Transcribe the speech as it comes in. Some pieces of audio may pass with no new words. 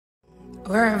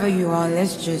Wherever you are,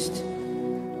 let's just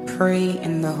pray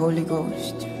in the Holy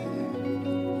Ghost.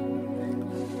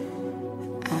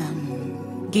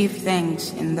 Give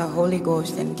thanks in the Holy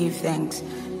Ghost and give thanks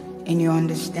in your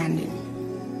understanding.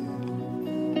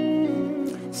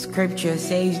 Scripture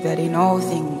says that in all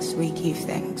things we give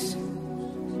thanks.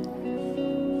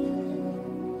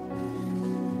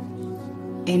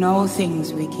 In all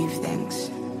things we give thanks.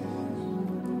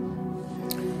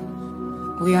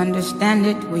 We understand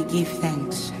it, we give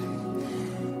thanks.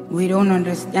 We don't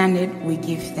understand it, we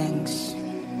give thanks.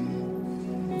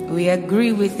 We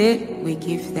agree with it, we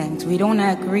give thanks. We don't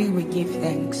agree, we give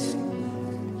thanks.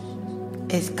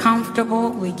 It's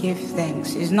comfortable, we give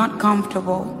thanks. It's not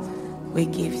comfortable, we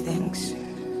give thanks.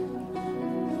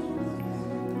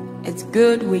 It's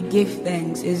good, we give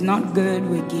thanks. It's not good,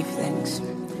 we give thanks.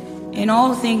 In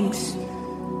all things,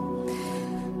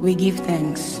 we give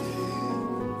thanks.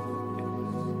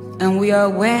 And we are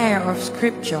aware of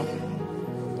Scripture,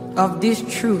 of this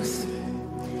truth,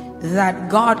 that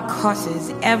God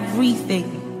causes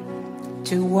everything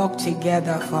to work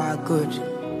together for our good,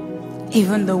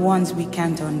 even the ones we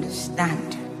can't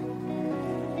understand.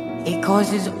 It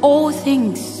causes all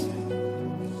things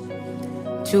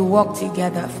to work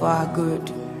together for our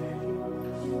good.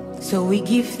 So we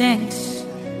give thanks.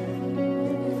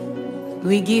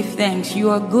 We give thanks.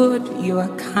 You are good, you are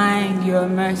kind, you are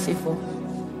merciful.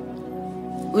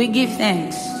 We give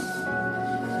thanks.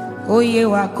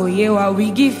 Oyewa koyewa,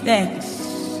 we give thanks.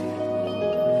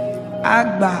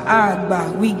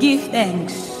 Agba, we give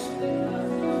thanks.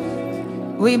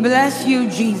 We bless you,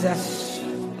 Jesus.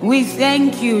 We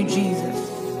thank you, Jesus.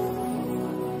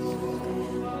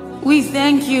 We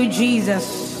thank you, Jesus.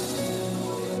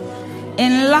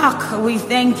 In lack, we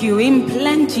thank you. In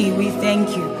plenty, we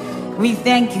thank you. We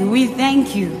thank you. We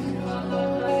thank you.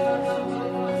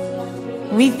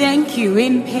 We thank you.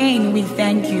 In pain, we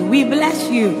thank you. We bless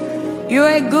you. You're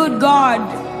a good God.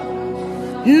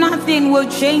 Nothing will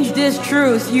change this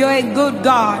truth. You're a good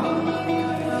God.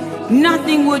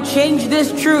 Nothing will change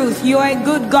this truth. You're a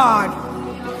good God.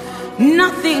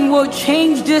 Nothing will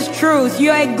change this truth.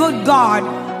 You're a good God.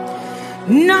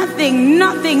 Nothing,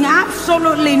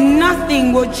 absolutely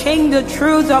nothing will change the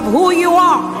truth of who you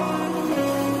are.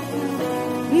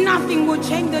 Nothing will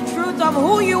change the truth of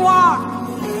who you are.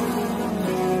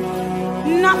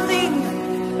 Nothing.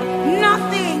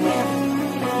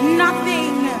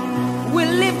 We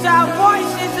lift our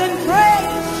voices in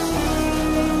praise.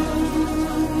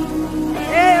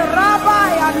 Rabbi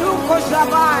Aluko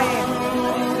Shabai.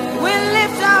 We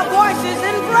lift our voices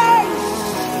in praise.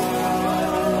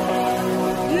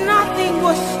 Nothing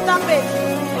will stop it.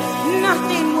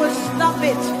 Nothing will stop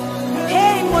it.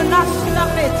 Pain will not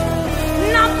stop it.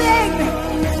 Nothing.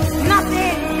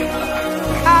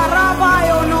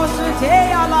 Karabayo no sute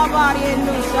alabari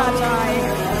no satai.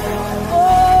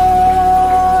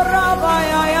 Oh, Rabbi,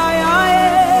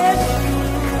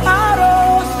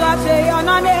 Aro sate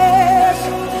ananes.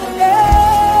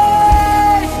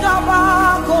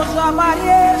 Shabako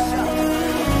sabaries.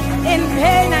 In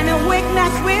pain and in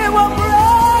weakness, we will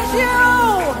praise you.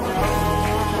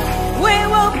 We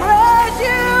will praise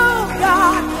you,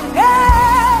 God.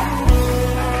 Hey,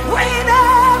 with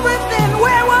everything,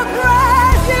 we will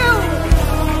praise you.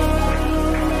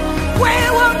 We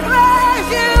will praise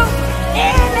you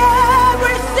in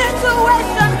every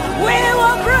situation. We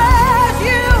will praise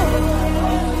you.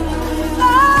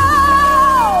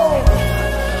 Oh,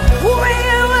 we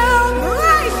will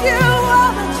praise you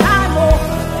all the time.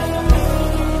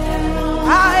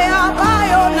 I am by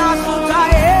your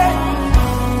nasutae.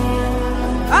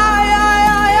 I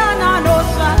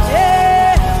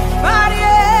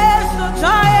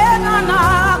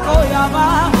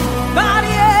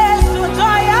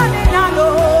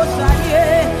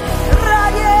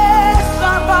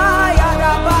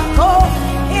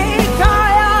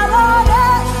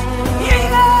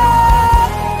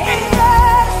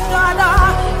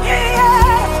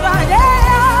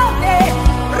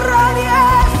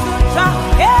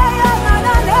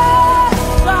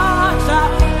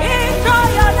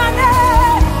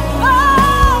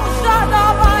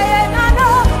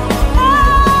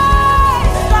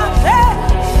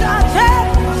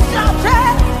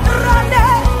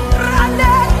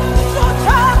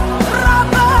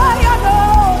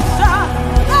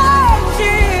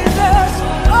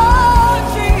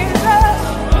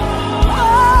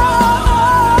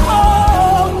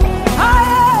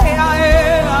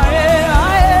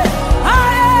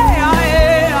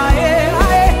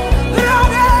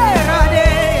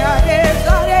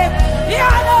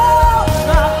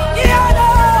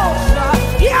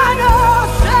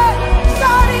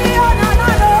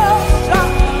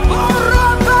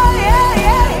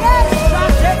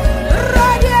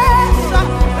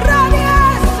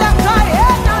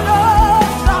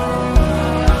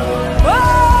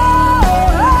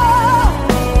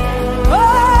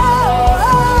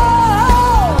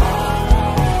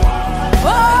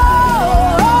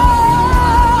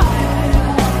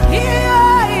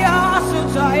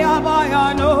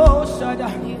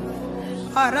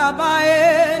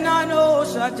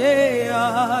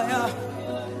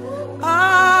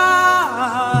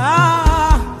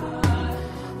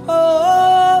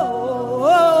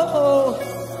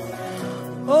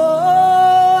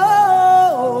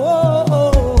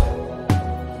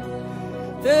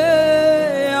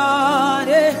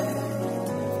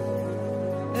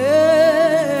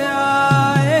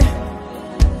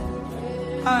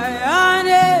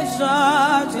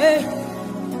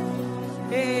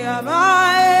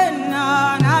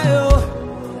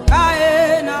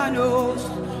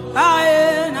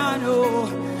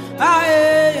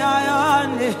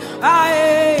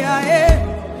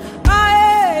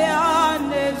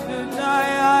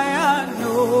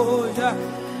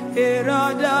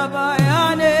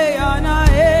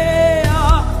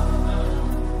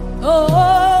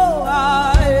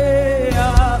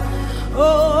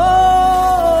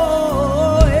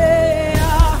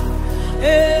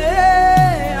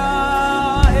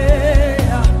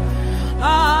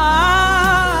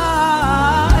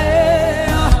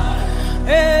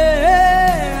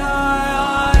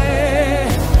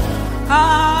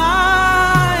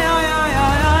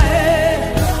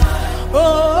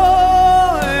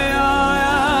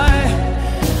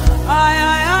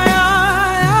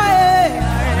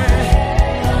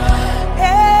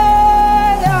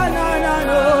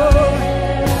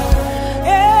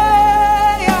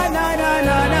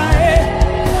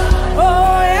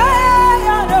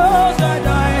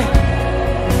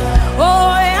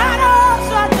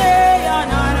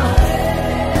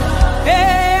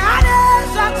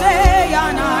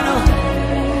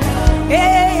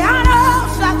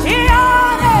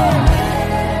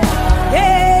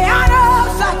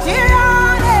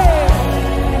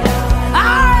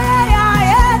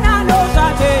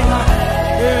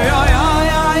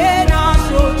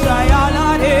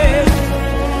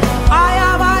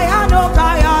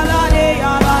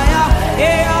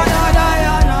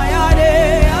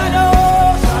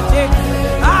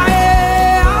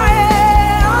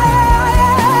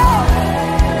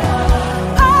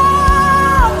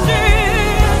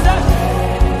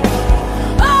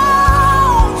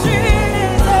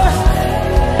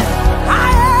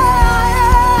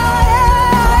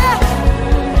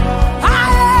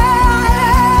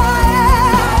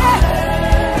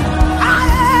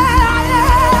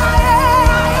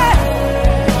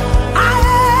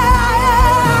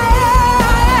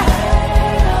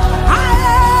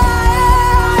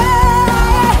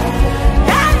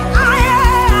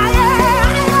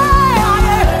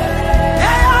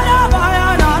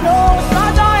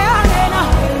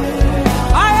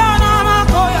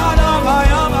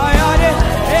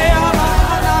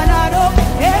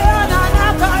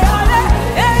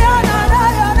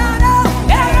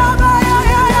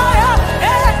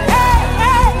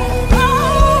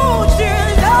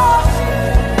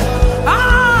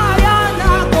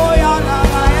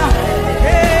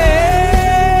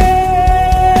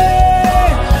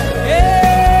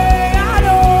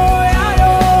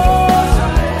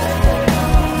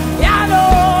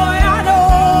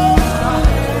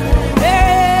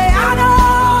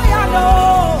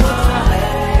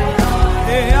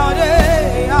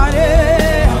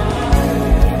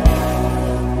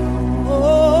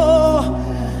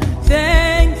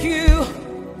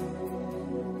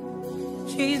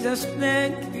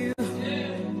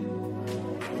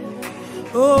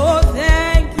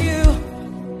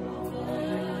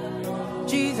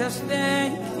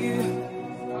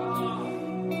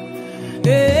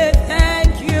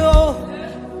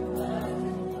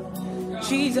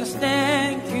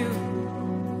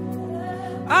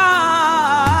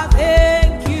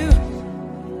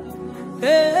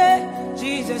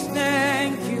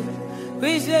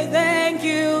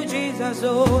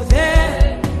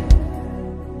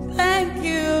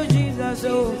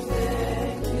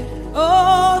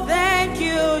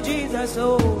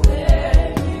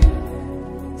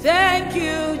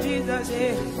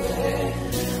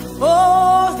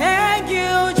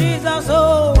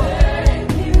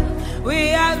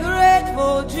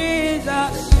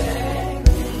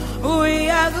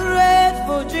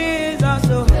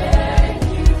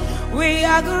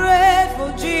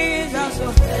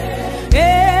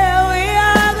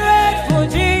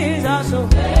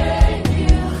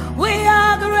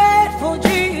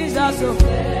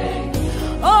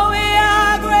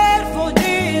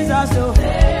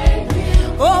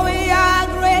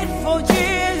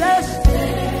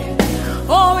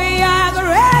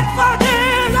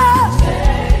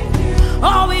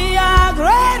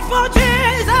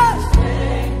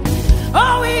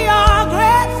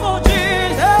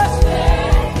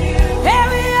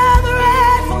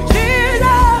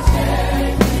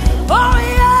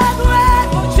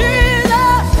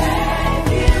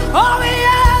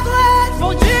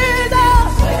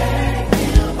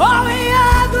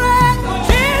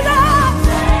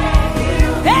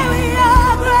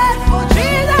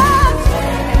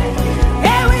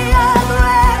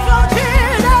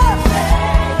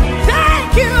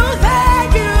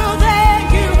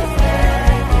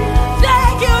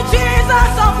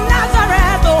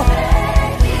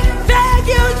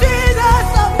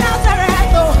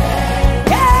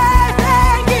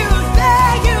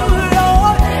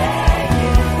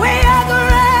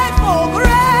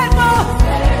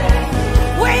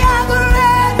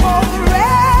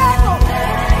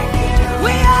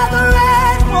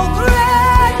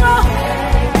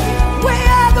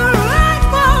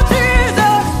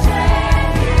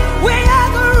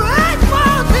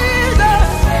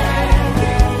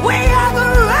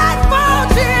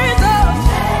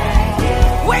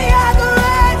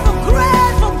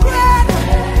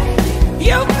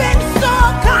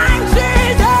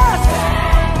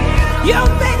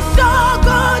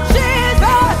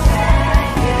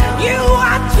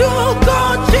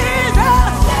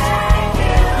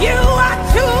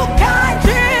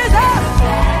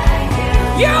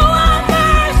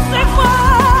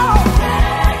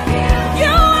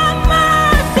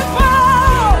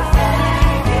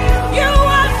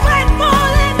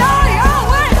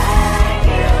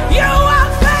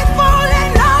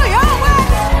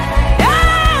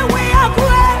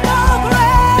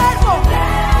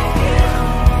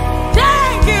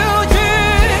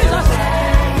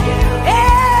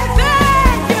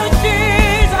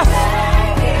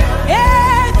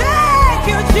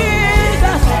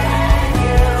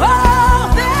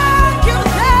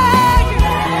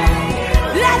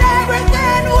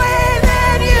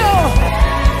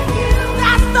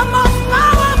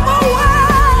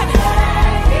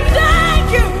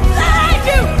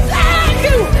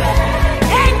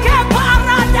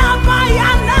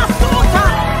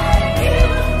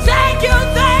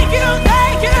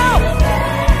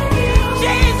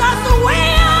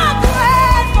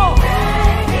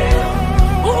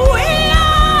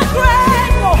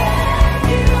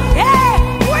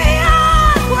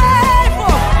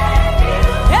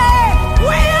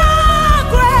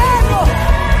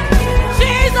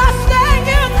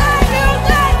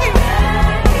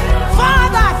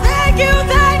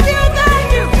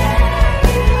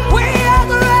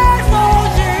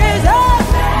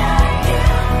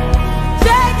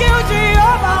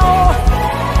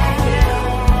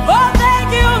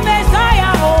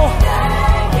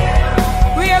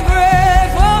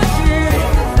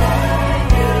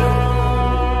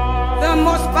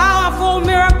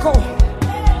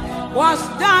was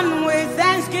done with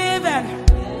thanksgiving.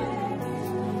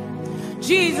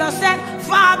 Jesus said,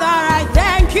 Father, I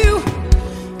thank you,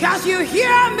 'cause you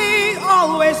hear me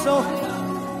always. So,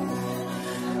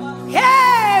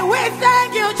 hey, we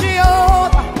thank you,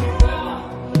 Jehovah.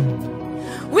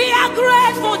 We are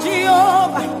grateful,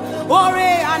 Jehovah.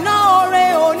 Ore ana ore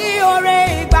oni ore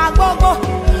igba gbogbo.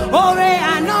 Ore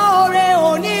ana ore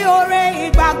oni ore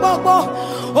igba gbogbo.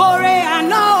 Ore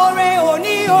ana ore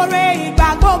oni ore igba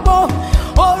gbogbo.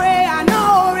 Ore ana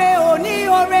ore oni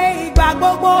ore igba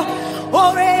gbogbo.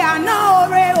 Ore ana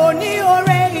ore oni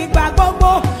ore igba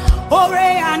gbogbo. Ore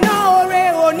ana ore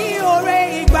oni ore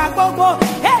igba gbogbo.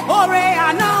 Ore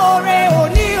ana ore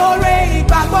oni ore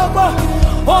igba gbogbo.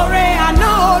 Ore ana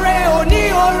ore oni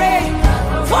ore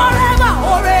forever.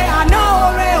 Ore ana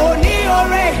ore oni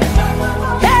ore.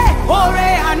 Hey, ore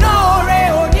ana ore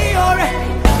oni ore.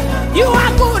 You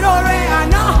are good, ore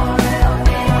ana.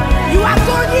 You are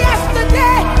good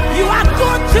yesterday. You are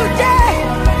good today.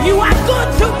 You are good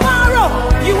tomorrow.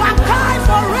 You are kind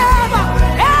forever.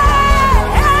 Hey,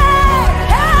 hey,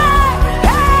 hey,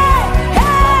 hey,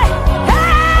 hey,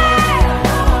 hey.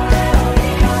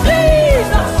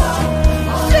 Jesus,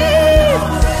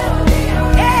 Jesus.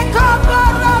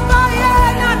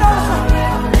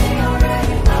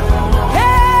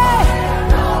 Hey,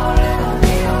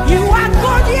 you are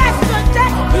good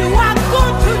yesterday. You are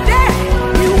good today.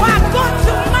 You are good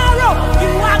tomorrow.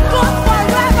 You are good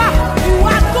forever. You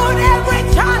are good every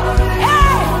time.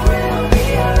 Hey!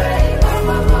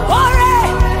 Ore!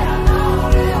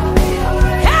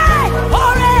 Hey!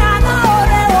 Ore ana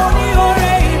ore oni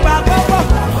ore igba gbogbo.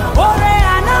 Ore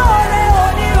ana ore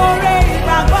oni ore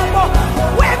igba gbogbo.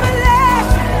 We bless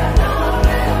you.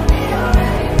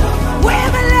 We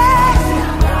bless you.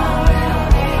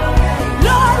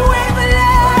 Lord, we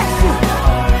bless you.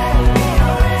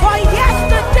 For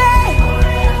yesterday,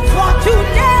 for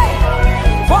today,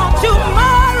 for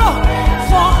tomorrow,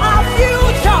 for our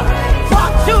future, for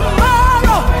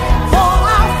tomorrow, for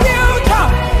our future,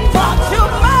 for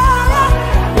tomorrow.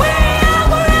 We are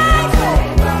grateful.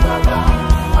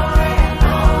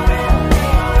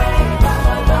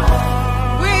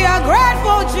 We are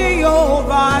grateful,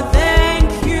 Jehovah.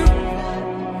 Thank you,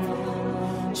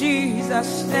 Jesus.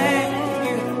 Thank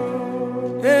you.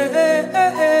 Hey, hey,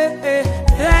 hey, hey, hey.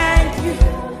 Thank you,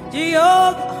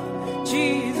 Jehovah.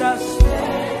 Jesus.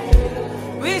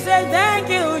 We say thank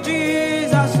you,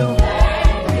 Jesus. Oh,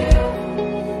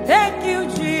 thank you,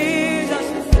 Jesus.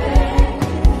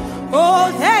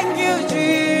 Oh, thank you,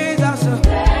 Jesus.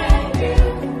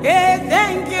 Hey,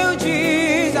 thank you,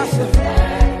 Jesus.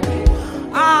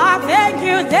 Ah, thank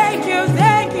you, thank you,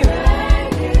 thank you.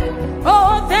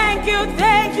 Oh, thank you,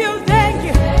 thank you, thank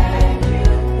you.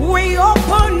 We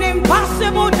open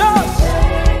impossible doors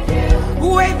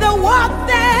with the word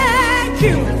thank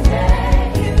you.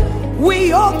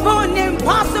 We open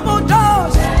impossible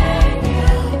doors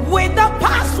with the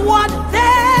password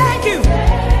thank you.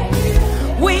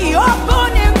 We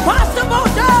open impossible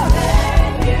doors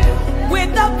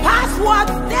with the password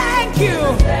thank you.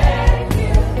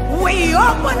 We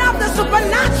open up the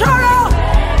supernatural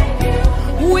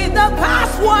with the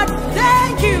password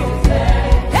thank you.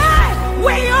 Hey,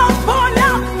 we open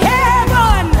up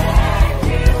heaven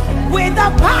with the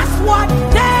password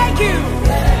thank you.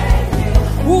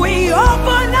 We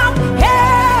open up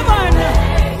heaven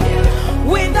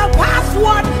with the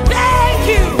password thank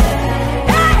you.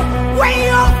 Hey, we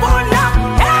open up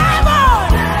heaven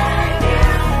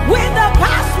with the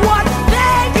password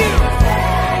thank you.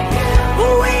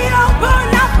 We open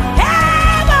up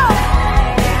heaven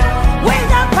with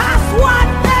the password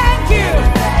thank you.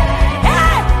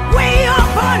 Hey, we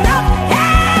open up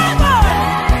heaven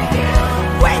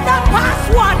with the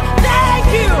password thank you.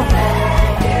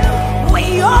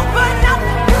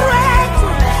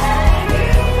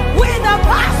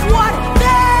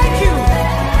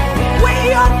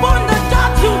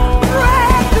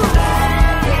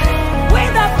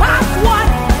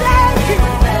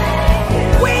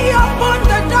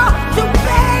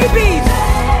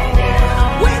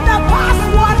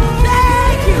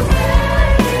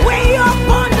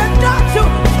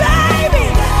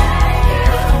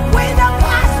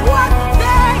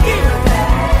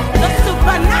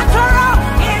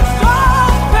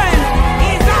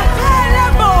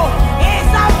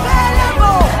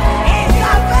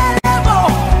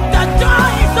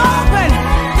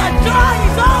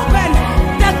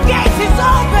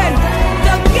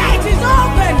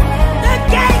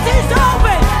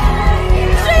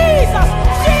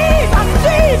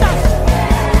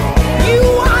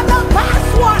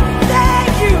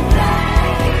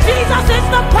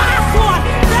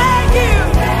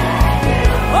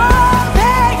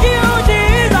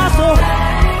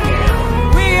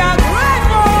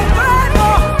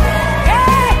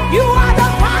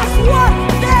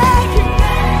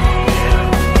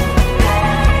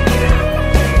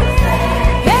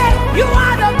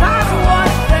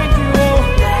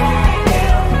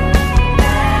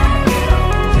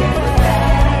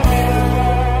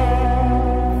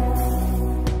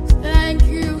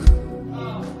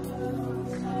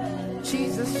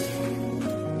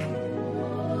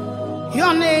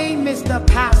 name is the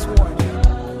password.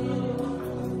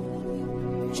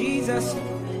 Jesus.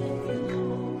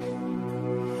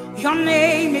 Your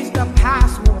name is the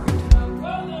password.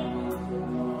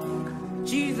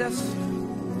 Jesus.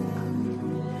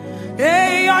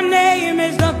 Hey, your name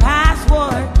is the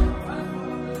password.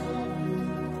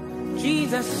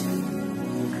 Jesus.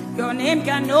 Your name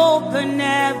can open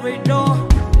every door.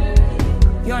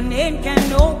 Your name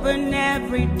can open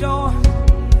every door.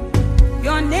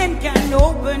 Your name can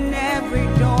open every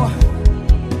door.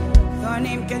 Your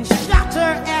name can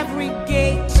shatter every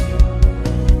gate.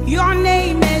 Your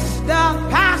name is the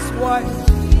password.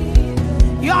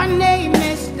 Your name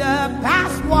is the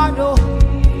password. Oh,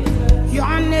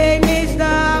 your name is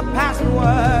the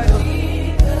password.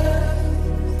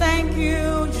 Thank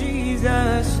you,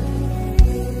 Jesus.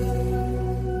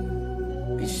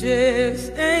 He says,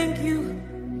 thank you.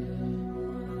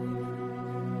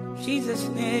 Jesus,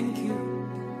 thank you.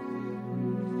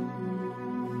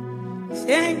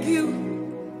 Thank you.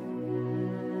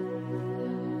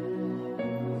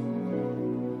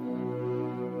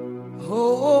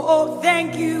 Oh,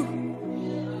 thank you.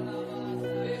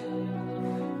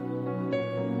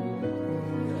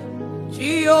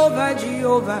 Jehovah,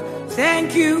 Jehovah,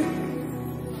 thank you.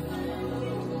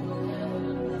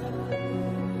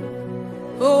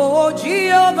 Oh,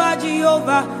 Jehovah,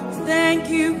 Jehovah, thank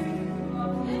you.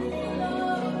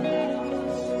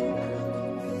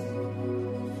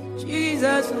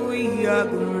 Jesus, we are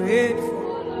grateful.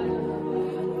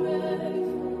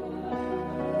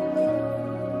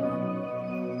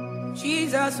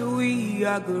 Jesus, we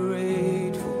are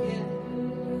grateful.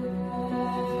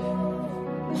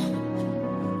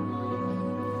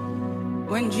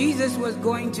 When Jesus was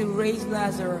going to raise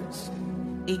Lazarus,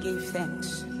 he gave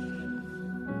thanks.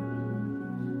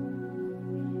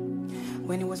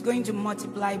 When he was going to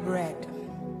multiply bread,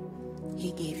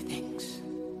 he gave thanks.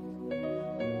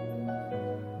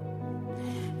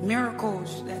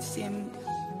 Miracles that seemed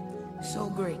so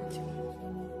great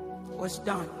was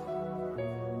done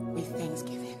with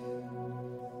thanksgiving.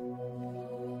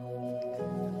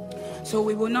 So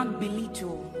we will not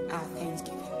belittle our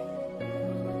thanksgiving.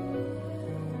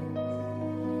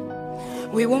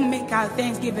 We won't make our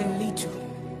thanksgiving little,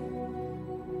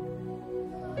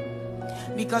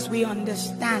 because we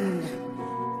understand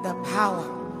the power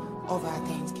of our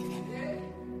thanksgiving.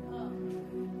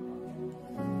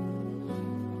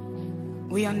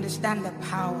 We understand the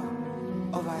power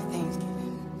of our thanksgiving.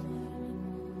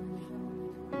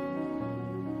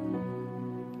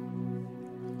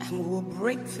 And we will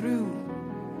break through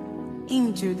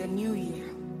into the new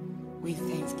year with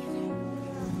thanksgiving.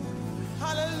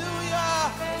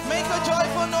 Hallelujah! Make a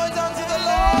joyful noise unto the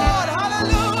Lord.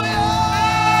 Hallelujah!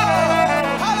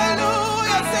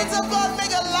 Hallelujah! Saints of God,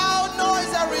 make a loud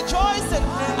noise and rejoicing.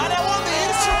 And I want the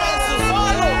instruments to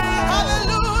follow.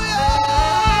 Hallelujah!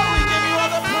 We give you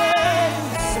all the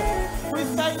praise. We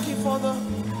thank you for the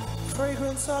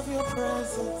fragrance of your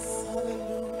presence.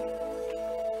 Hallelujah!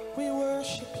 We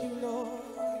worship you, Lord.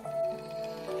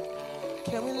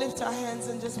 Can we lift our hands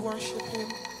and just worship him?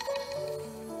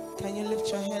 Can you lift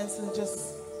your hands and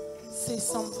just say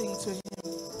something to him?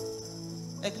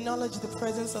 Acknowledge the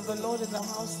presence of the Lord in the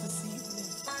house this evening.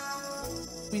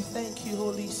 We thank you,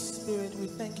 Holy Spirit. We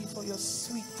thank you for your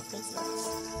sweet presence.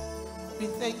 We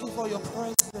thank you for your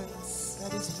presence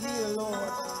that is here,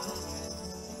 Lord.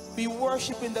 We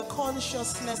worship in the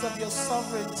consciousness of your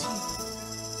sovereignty.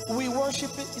 We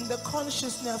worship it in the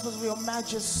consciousness of your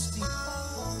majesty.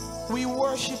 We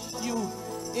worship you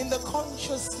in the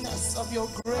consciousness of your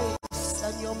grace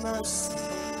and your mercy.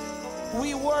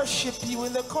 We worship you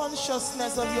in the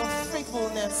consciousness of your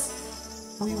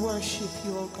faithfulness. We worship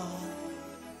you, O God.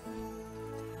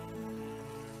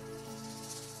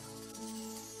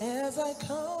 As I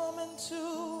come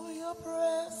into your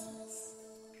presence,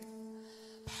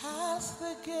 past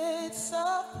the gates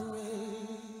of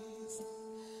praise,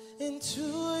 into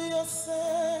your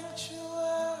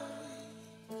sanctuary,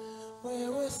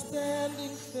 where we're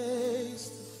standing face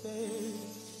to face.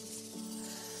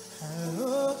 I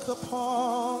look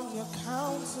upon your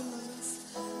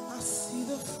countenance, I see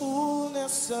the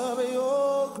fullness of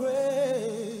your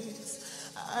grace.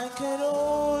 I can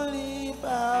only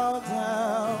bow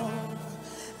down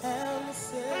and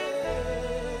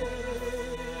say,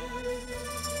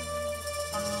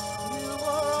 you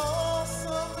are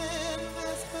awesome in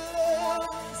this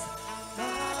place,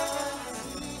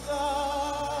 mighty God.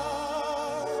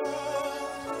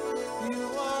 You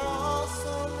are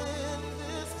awesome in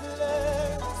this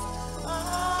place,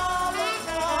 Abba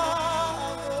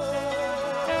Father.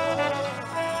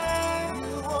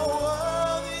 You are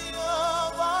worthy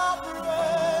of our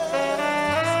praise.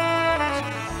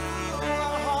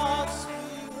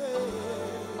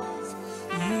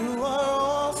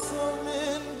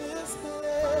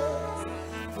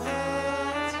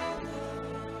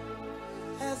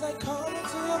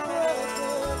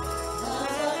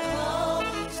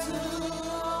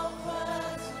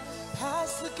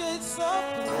 of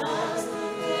praise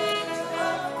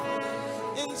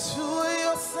into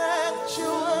your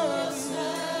sanctuary,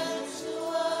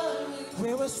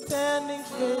 where we're standing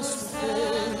face to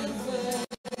face.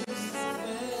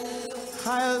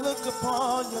 I look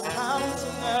upon your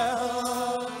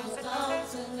countenance,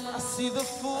 I see the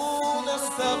fullness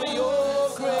of your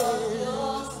grace.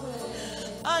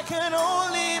 I can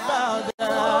only bow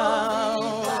down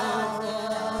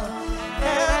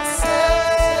and say,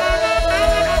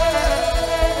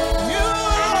 you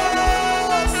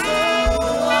are awesome.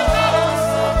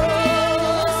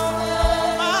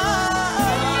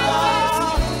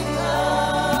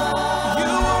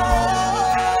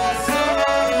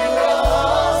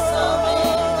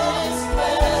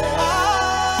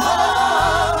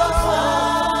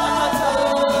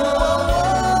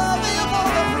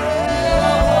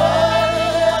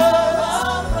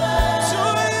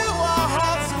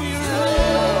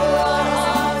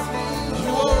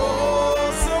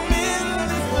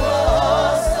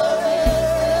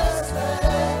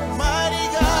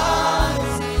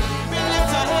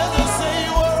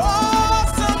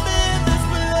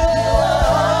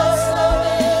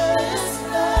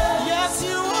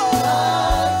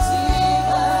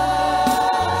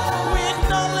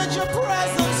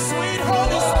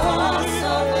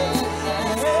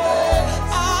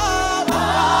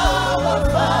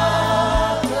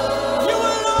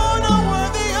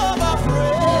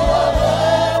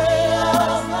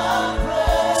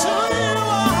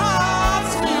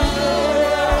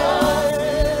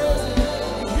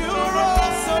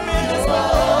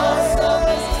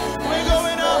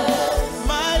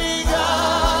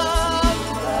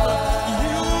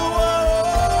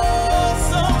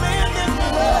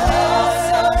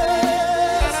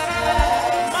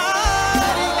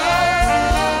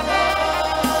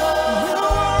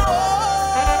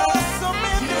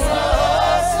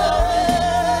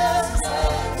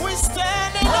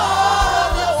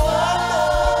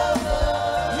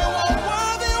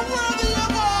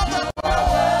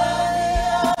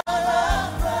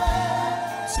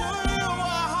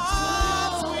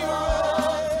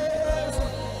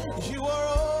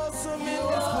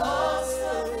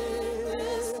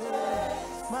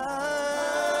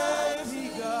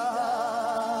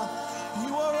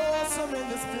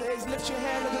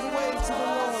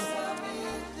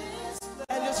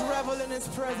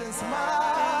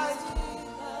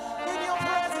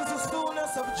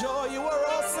 You are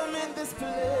awesome in this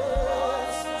place.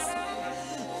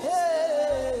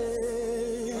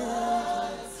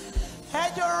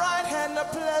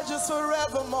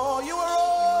 Forevermore, you are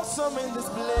awesome in this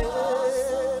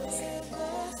place.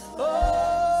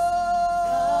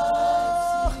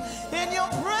 Oh, in your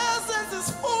presence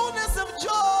is fullness of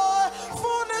joy.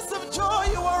 Fullness of joy,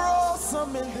 you are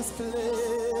awesome in this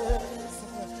place.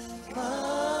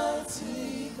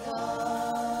 Mighty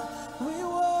God, we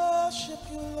worship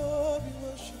you, Lord. We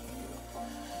worship you.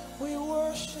 We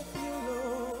worship you,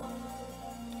 Lord.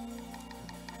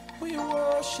 We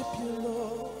worship you,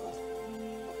 Lord.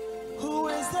 Who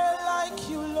is there like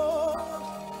you, Lord?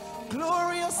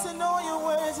 Glorious in all your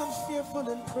ways and fearful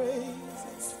in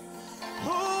praises.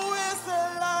 Who is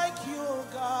there like you,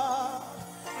 God?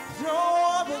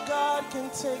 No other God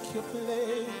can take your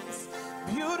place.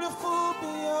 Beautiful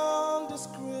beyond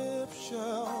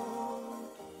description.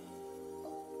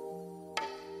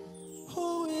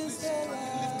 Who is there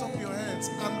like? Lift up your hands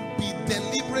and be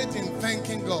deliberate in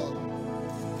thanking God.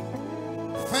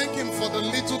 Thank Him for the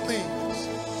little things.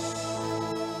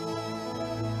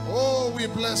 Oh, we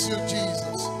bless you,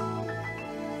 Jesus.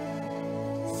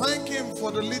 Thank Him for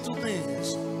the little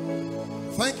things.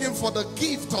 Thank Him for the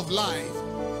gift of life.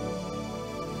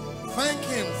 Thank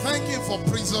Him for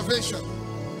preservation.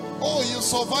 Oh, you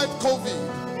survived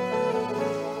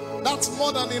COVID. That's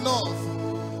more than enough.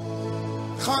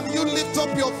 Can you lift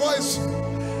up your voice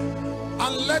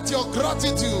and let your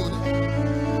gratitude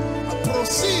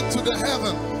proceed to the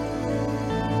heaven?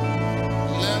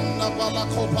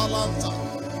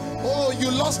 Oh, you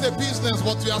lost a business,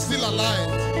 but you are still alive.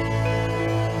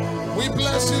 We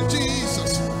bless you,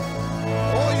 Jesus.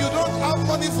 Oh, you don't have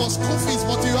money for school fees,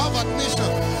 but you have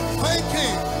admission. Thank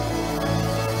Him.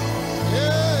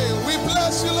 Hey, we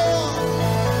bless you, Lord.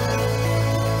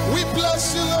 We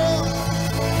bless you, Lord.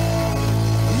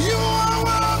 You are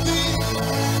worthy.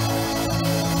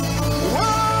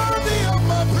 Worthy of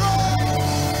my praise.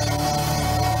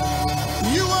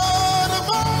 You are the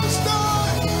Most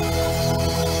High.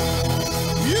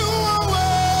 You are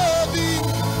worthy.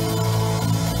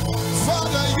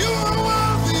 Father, you are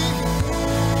worthy.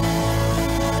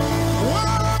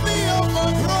 Worthy of my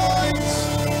praise.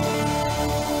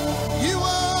 You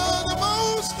are the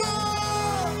Most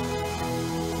High.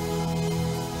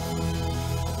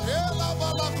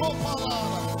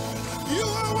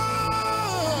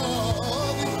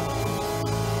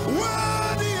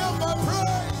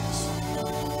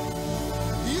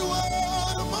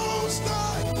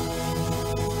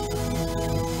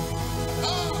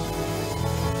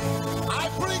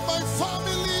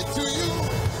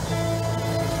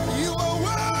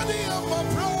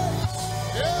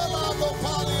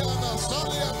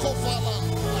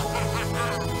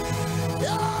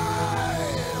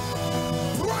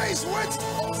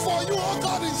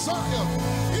 God in Zion.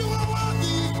 You are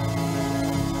worthy.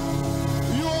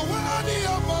 You are worthy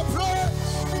of my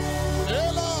praise.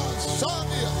 Ela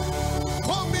Shania.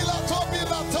 Komila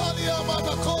Tobila Talia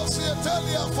Manakosi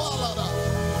Etelia Falada.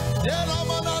 Ela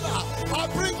Manana. I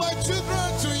bring my children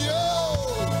to you.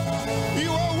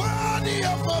 You are worthy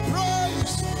of my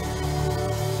praise.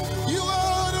 You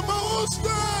are the most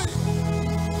high.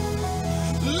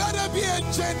 Let there be a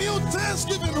genuine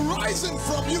thanksgiving rising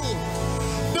from you.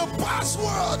 The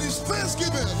password is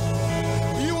thanksgiving.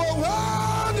 You are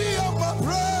worthy of my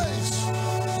praise.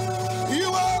 You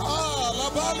are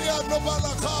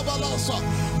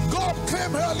God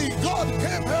came early. God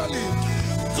came early.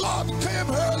 God came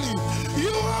early.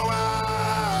 You are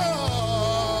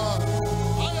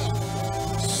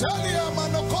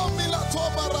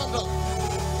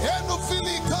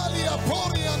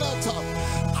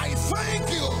I thank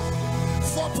you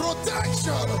for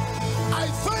protection. I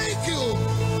thank you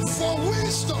for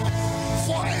wisdom,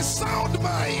 for a sound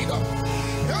mind.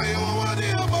 You are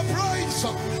worthy of a praise.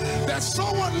 There's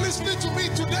someone listening to me.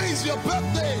 Today is your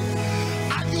birthday,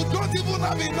 and you don't even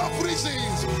have enough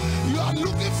reasons. You are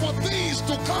looking for things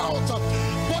to count.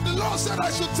 But the Lord said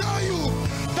I should tell you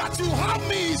that you have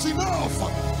me is enough.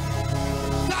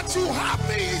 That you have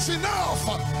me is enough.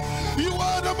 You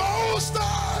are the most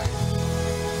high.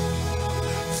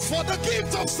 For the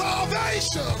gift of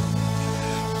salvation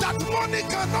that money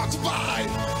cannot buy,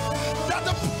 that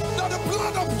the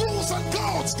blood of bulls and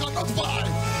goats cannot buy.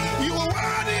 You are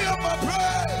worthy of my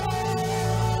praise.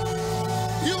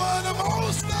 You are the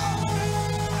most high.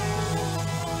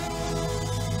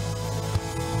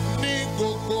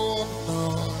 Nigogo no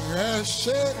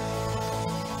eshe.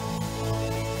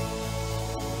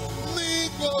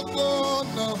 Nigogo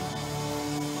no.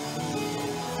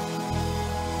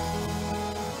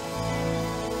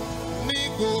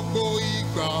 Gbogbo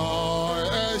ìgbà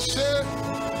ẹ ṣé,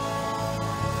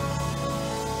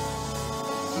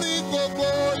 ní gbogbo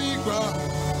ìgbà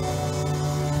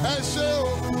ẹ ṣé o,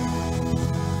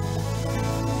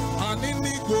 àní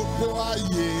ní gbogbo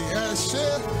ayé ẹ ṣé,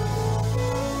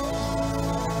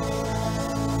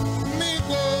 ní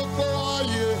gbogbo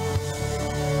ayé.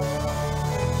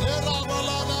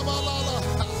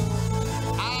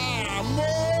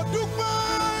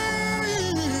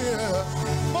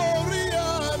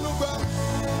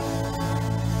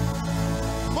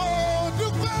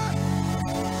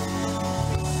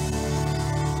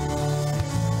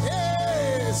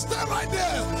 Stay right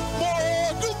there.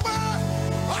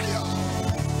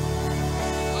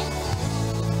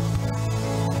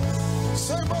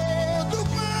 Say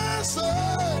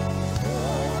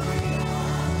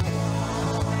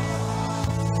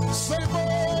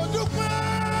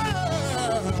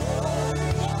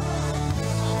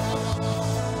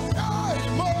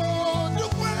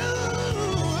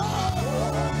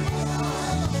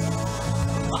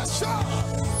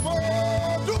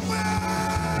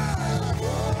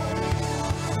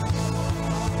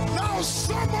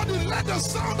somebody let the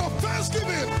sound of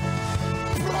thanksgiving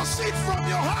proceed from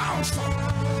your house.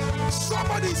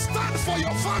 Somebody stand for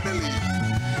your family.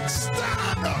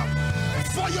 Stand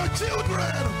for your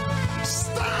children.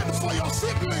 Stand for your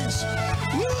siblings.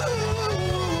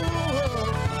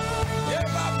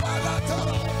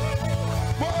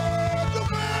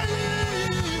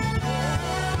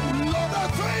 Lord, I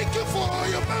thank you for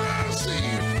your mercy.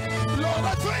 Lord,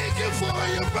 I thank you for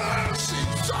your mercy.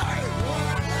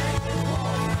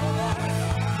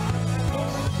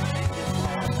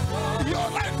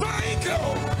 Lord, I thank you.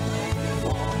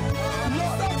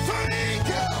 Lord, I thank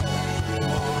you.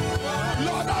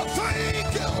 Lord, I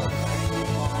thank you.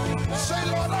 Say,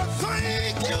 Lord, I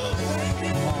thank you.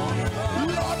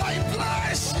 Lord, I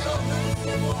bless you.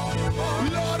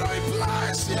 Lord, I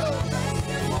bless you.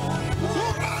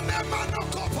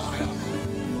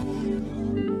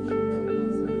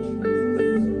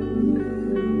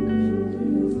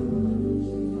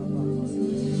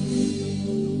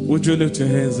 Would you lift your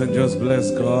hands and just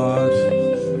bless God?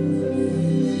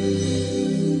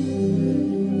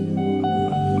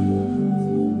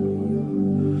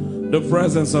 The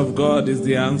presence of God is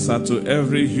the answer to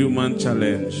every human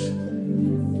challenge.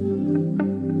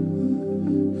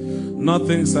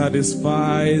 Nothing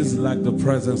satisfies like the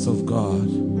presence of God.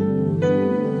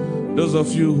 Those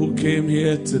of you who came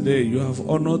here today, you have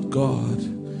honored God.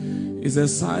 It's a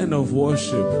sign of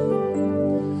worship.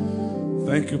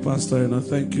 Thank you, Pastor.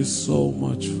 Thank you so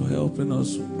much for helping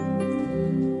us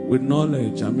with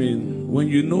knowledge. I mean, when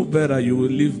you know better, you will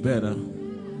live better.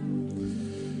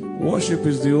 Worship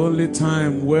is the only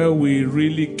time where we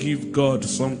really give God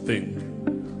something.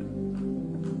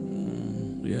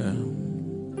 Yeah.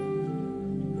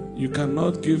 You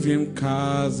cannot give him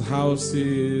cars,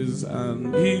 houses,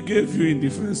 and he gave you in the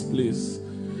first place.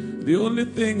 The only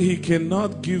thing he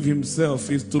cannot give himself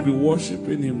is to be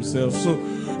worshiping himself. So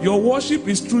your worship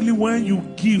is truly when you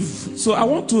give. So I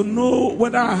want to know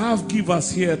whether I have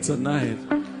givers here tonight.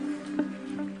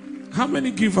 How many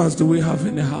givers do we have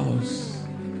in the house?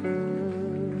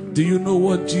 Do you know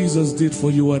what Jesus did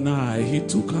for you and I? He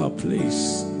took our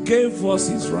place, gave us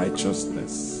his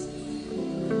righteousness.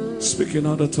 Speak in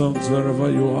other tongues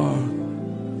wherever you are.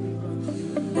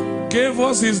 Gave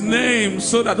us his name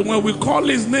so that when we call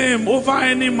his name over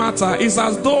any matter, it's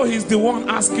as though he's the one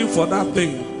asking for that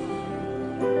thing.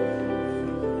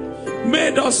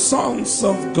 Made us sons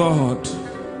of God.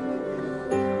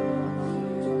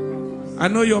 I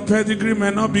know your pedigree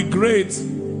may not be great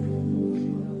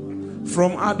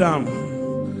from Adam,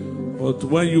 but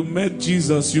when you met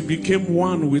Jesus, you became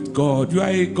one with God. You are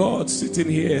a God sitting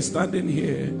here, standing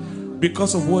here,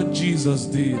 because of what Jesus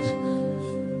did.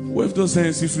 Wave those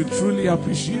hands if you truly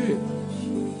appreciate.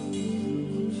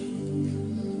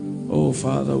 Oh,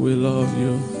 Father, we love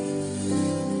you.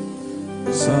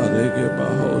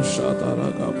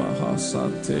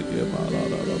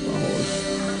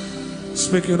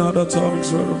 Speak in other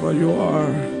tongues wherever you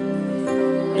are.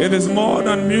 It is more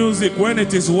than music. When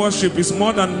it is worship, it's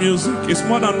more than music. It's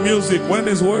more than music when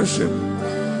it's worship.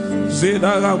 We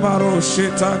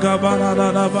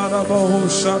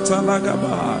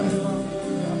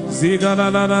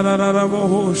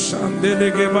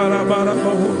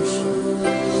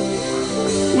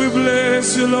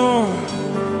bless you, Lord.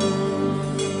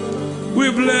 We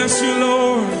bless you,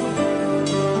 Lord.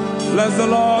 Bless the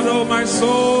Lord, oh my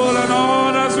soul, and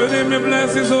all that's within me.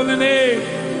 Bless his holy name.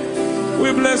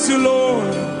 We bless you,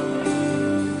 Lord.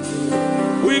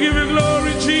 We give you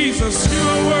glory, Jesus. You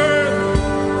are worthy.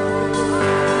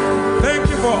 Thank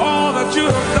you for all that you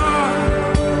have done.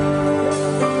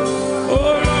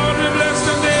 Oh Lord, we bless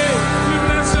your name. We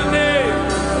bless your name.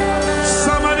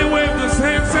 Somebody wave those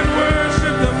hands and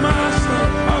worship the Master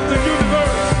of the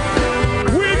universe.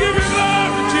 We give you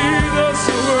glory, Jesus.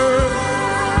 Your word.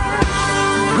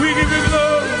 We give you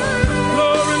glory,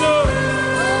 glory, Lord.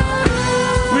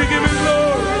 We give you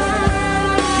glory,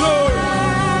 glory.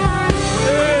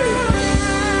 Hey,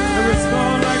 there is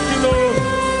none like you, Lord.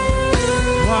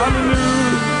 Hallelujah.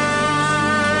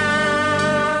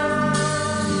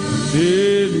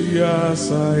 Daily as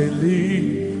I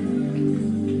live,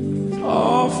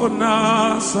 often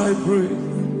as I pray,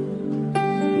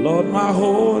 Lord, my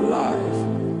whole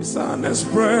life is an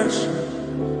expression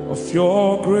of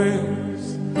your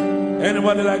grace.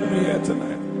 Anybody like me here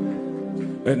tonight?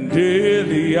 And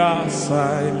daily as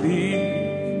I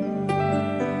live,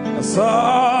 as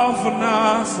often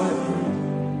as I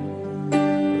pray,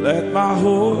 let my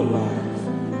whole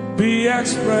life be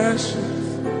expression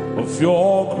of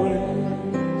your grace.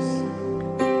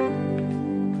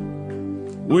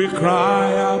 We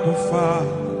cry, Abba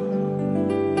Father,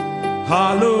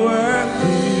 hallowed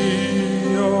be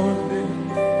your name.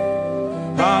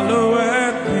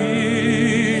 Hallowed be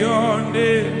your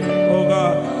name, oh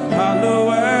God.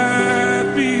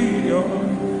 Hallowed be your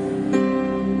name.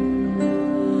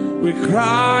 We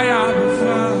cry, Abba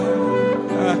Father,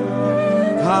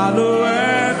 hallowed.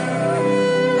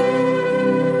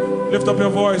 Lift up your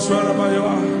voice wherever you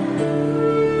are.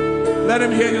 Let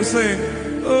him hear you sing.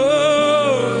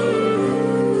 Oh,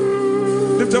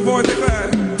 lift your voice,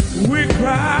 declare. We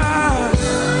cry.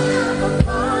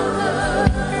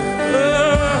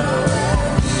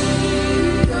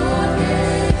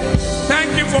 Thank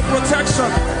you for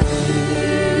protection.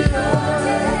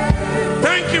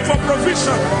 Thank you for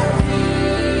provision.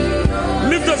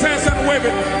 Lift those hands and wave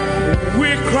it.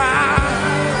 We cry.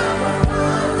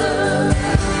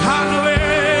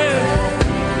 Hallelujah.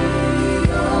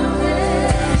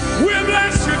 We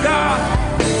bless you, God.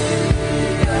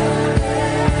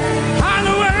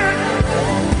 Hallelujah.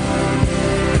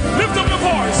 Lift up your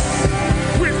voice.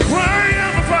 We cry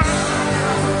out the Father.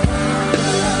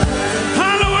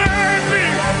 Hallelujah be.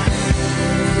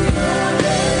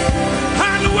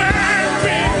 Hallelujah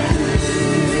be.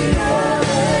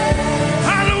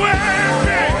 Hallelujah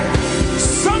be.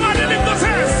 Somebody lift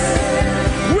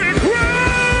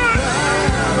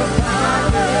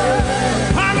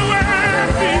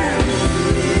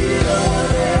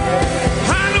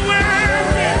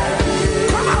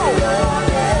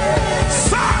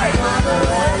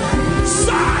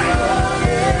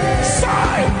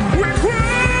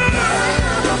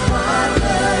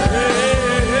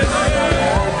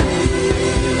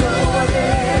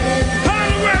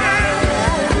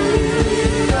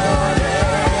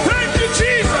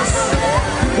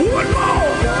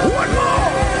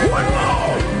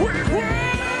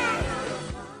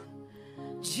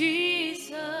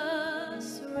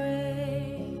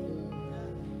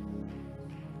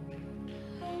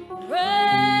Reign,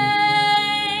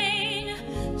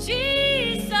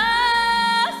 Jesus,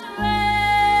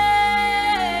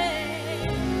 reign.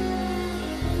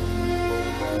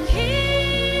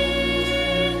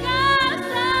 King of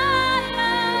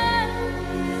Zion,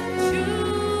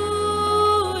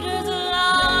 Judah's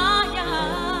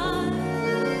Lion,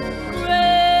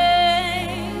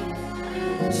 reign,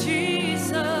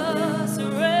 Jesus,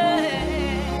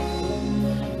 reign.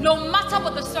 No matter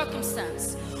what the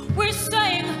circumstance, we're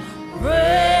saying,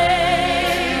 reign,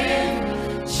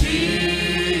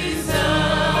 Jesus,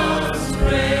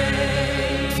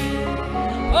 reign.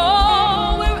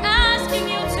 Oh, we're asking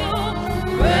you to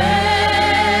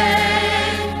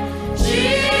reign,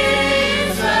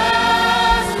 Jesus,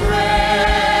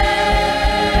 reign.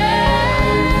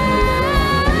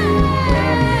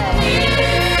 King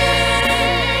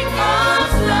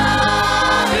of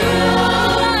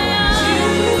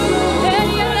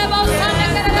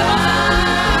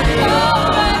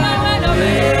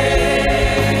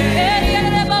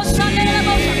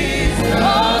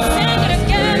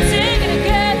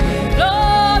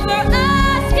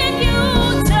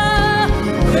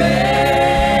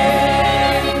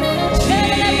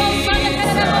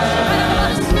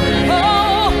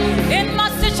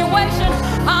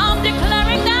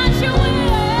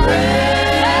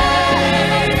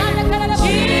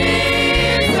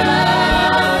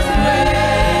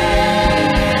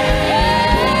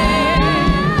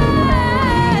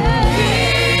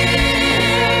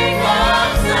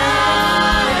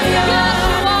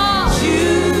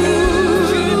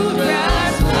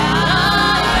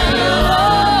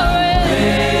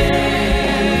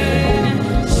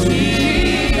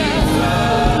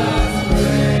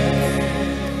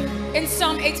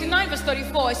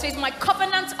It says, my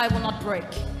covenant I will not break.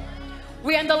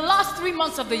 We are in the last 3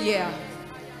 months of the year,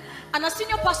 and our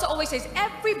senior pastor always says,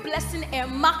 every blessing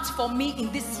earmarked for me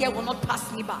in this year will not pass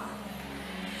me by.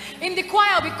 In the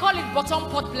choir we call it bottom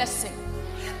pot blessing,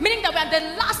 meaning that we are at the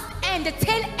last end, the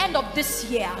tail end of this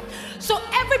year. So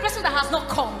every blessing that has not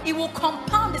come, it will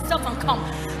compound itself and come,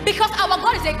 because our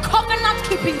God is a covenant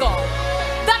keeping God.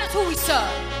 That is who we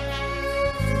serve.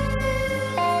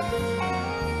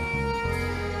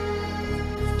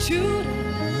 Judah,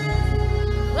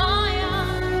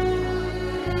 Lion,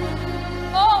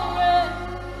 oh,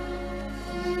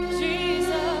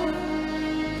 Jesus,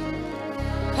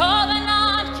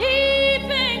 covenant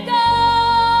keeping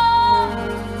God.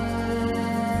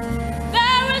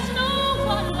 There is no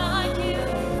one like you.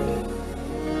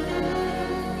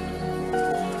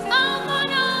 Alpha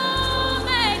and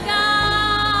Omega.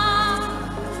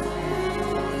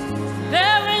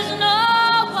 There is no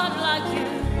one like you.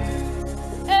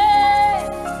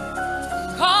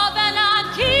 Covenant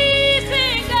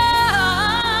keeping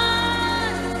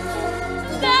God.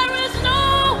 There is no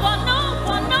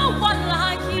one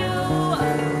like you.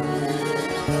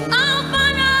 Alpha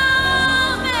and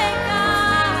Omega.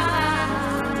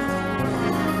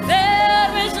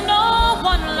 There is no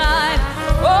one like.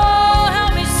 Oh,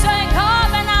 help me say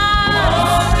covenant.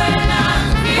 Covenant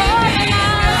keeping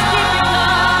God.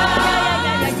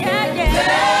 Yeah.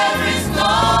 There is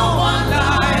no one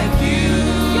like you.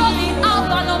 You're the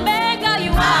Alpha and Omega.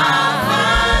 You are Alpha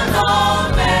and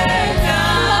Omega.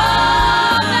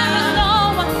 There is no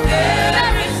one.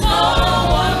 There is no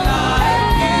one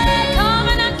like you.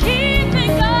 Covenant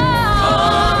keeping God.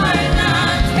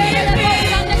 Covenant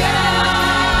keeping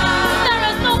God. There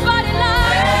is nobody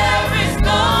like. There is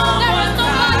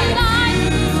nobody like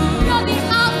you. You're the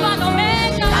Alpha and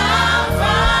Omega.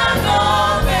 Alpha and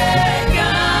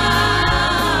Omega.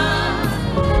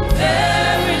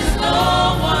 There is no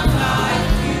one like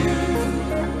you.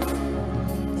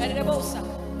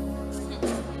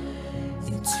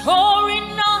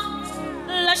 Torino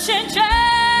la change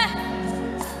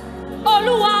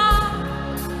Olua.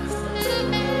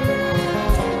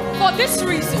 For this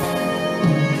reason,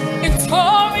 in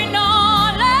Torino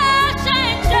la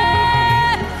change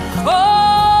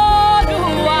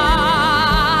Olua.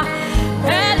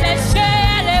 That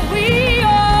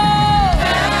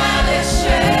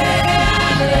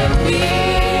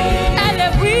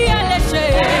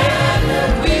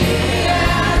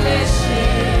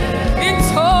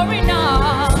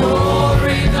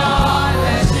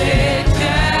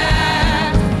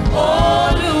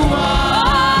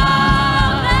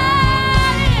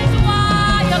is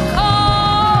why you're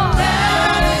called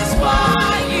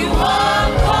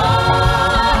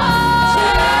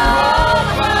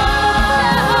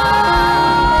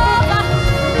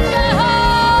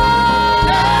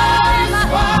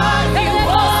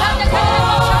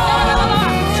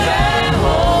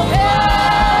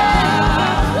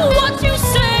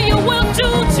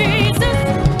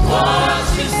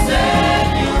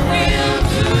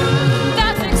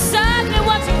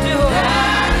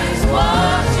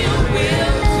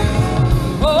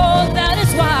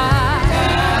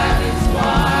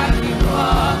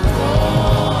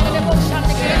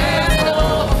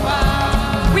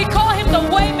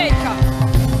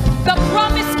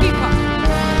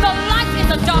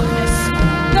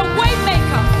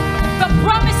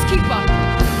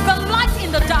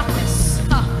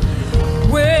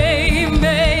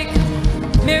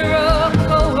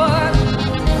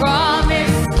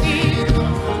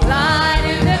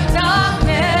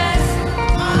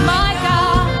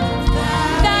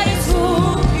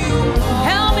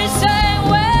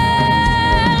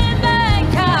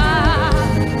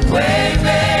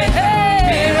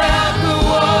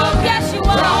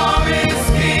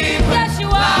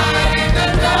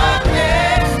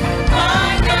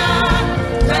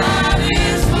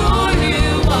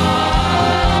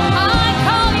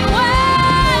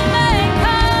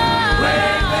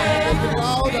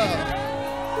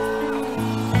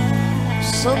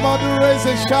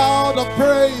a shout of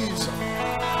praise.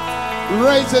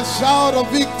 Raise a shout of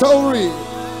victory.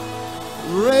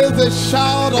 Raise a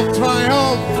shout of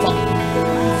triumph.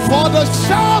 For the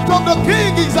shout of the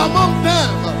King is among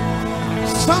them.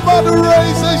 Somebody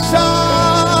raise a shout.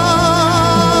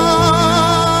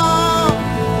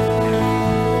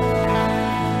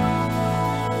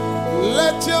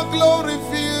 Let your glory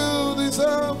fill this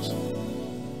house.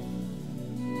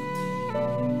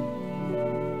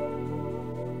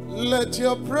 Let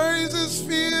your praises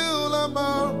fill our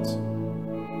mouths.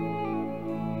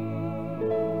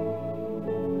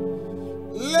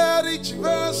 Let each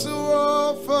vessel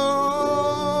offer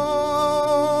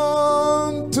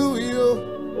unto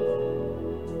you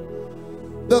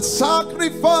the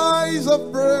sacrifice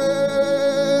of praise.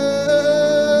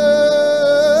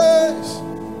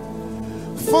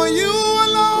 For you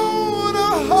alone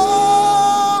are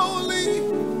holy.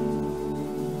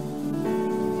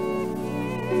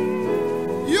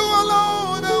 You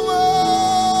alone are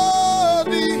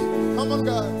worthy. Come on,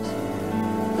 guys.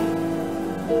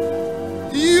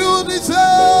 You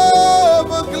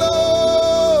deserve a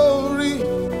glory.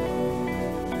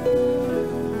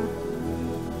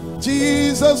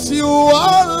 Jesus, you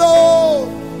are Lord.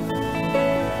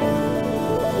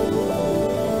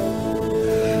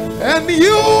 And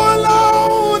you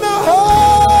alone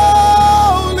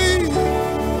are holy.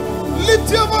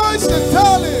 Lift your voice and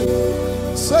tell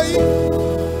him. Say,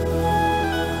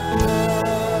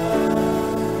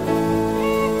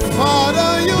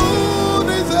 Father, you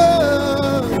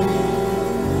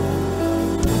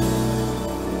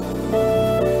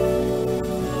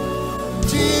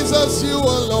Jesus, you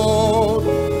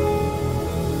alone.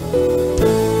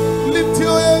 Lift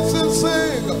your hands and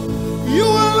sing. You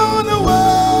alone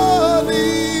are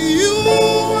worthy. You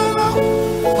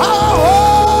alone are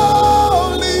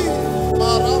holy.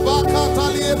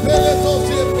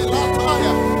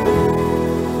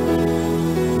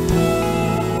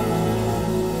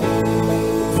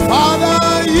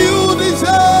 Father, you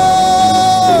deserve.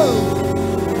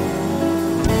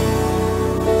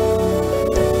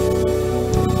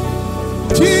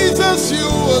 Jesus, you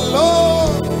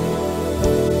alone.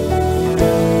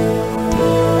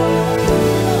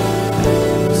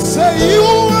 Say you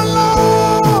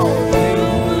alone.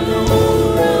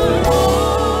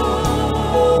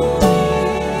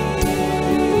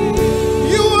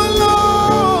 You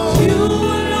alone. You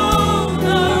alone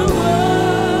are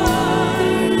worthy.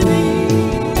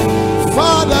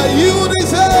 Father, you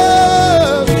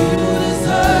deserve. You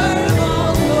deserve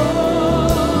all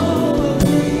glory.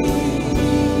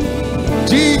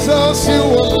 Jesus, you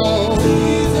alone.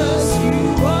 Jesus, you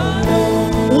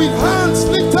alone. With hands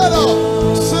lifted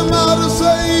up, somebody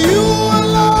say, you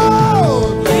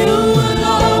alone. You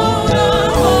alone are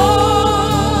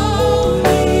holy.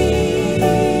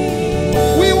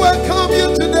 We welcome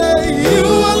you today. You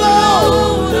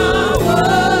alone are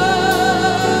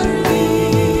worthy.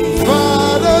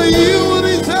 Father, you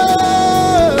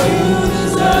deserve. You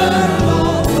deserve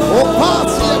all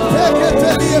glory.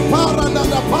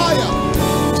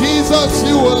 Jesus,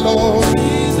 you alone.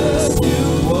 Jesus,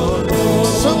 you alone.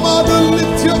 Somebody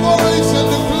lift your voice and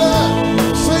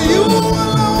declare. Say you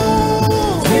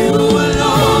alone. You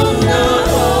alone are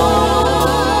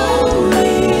holy.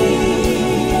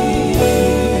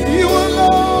 You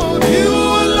alone. You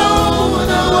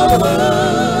alone are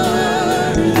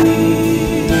worthy.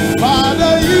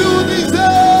 Father, you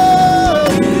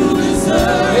deserve. You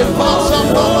deserve.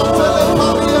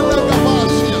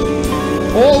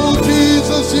 Oh,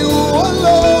 Jesus, you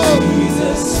alone.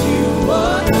 Jesus, you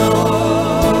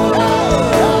alone.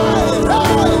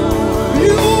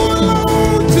 You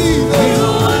alone, Jesus. You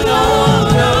alone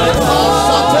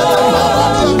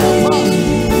are holy.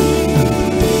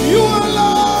 You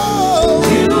alone.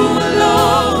 You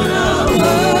alone are worthy.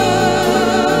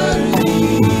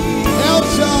 El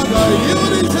Shaddai,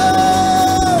 you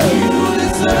deserve. You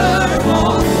deserve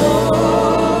all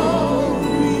glory.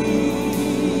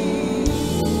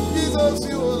 Jesus,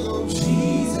 you alone.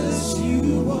 Jesus,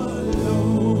 you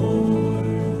alone.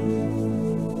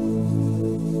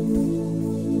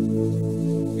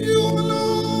 You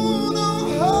alone are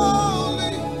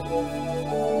holy.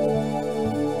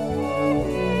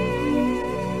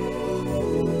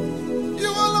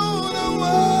 You alone are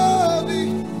worthy.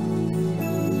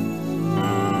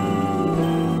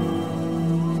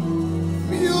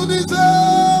 You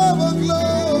deserve a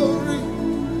glory.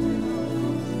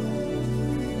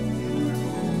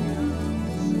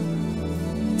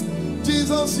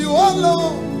 Jesus, you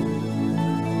alone.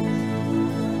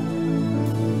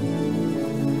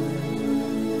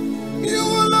 You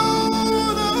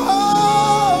alone are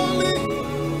holy.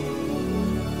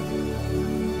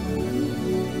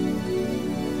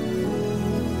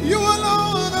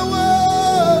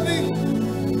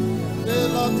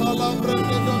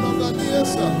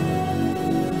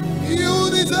 You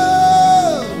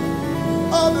deserve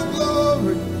all the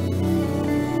glory.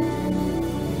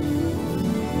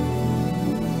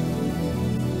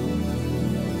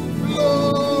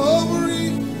 Glory,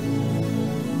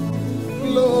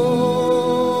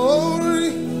 glory,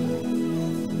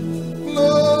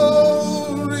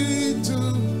 glory to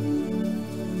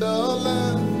the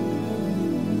Lamb.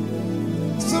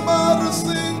 Somebody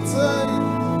sing time.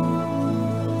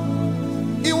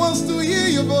 He wants to hear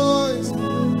your voice.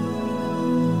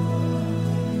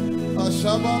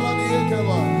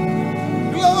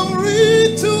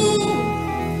 Glory to,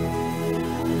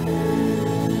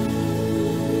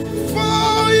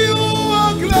 for you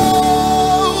are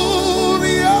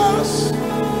glorious.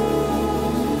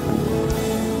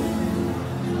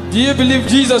 Do you believe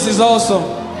Jesus is awesome?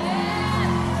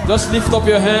 Just lift up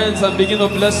your hands and begin to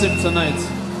bless him tonight.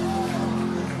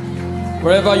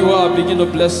 Wherever you are, begin to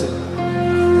bless him.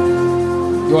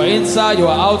 You are inside, you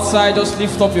are outside, just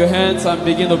lift up your hands and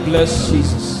begin to bless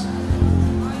Jesus.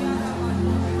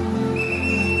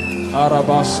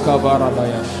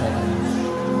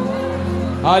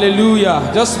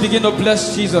 Hallelujah. Just begin to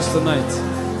bless Jesus tonight.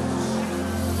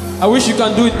 I wish you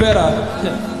can do it better.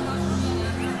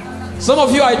 Some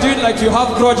of you are doing like you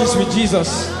have grudges with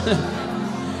Jesus.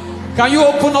 Can you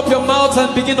open up your mouth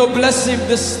and begin to bless him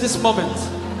this moment?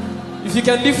 If you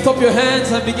can lift up your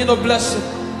hands and begin to bless him.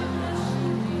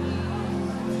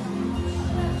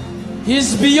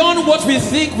 He's beyond what we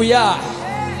think we are.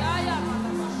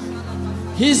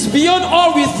 He's beyond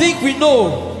all we think we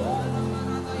know.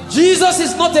 Jesus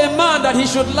is not a man that he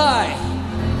should lie.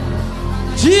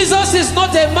 Jesus is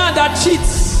not a man that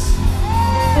cheats.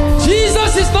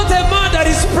 Jesus is not a man that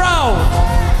is proud.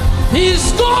 He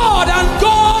is God and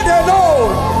God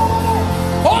alone.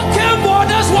 Okay, more,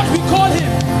 that's what we call him.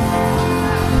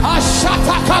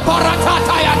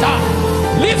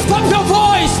 Lift up your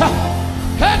voice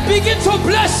and begin to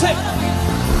bless him.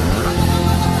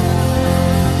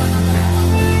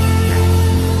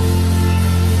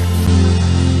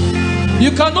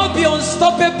 You cannot be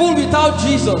unstoppable without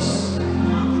Jesus.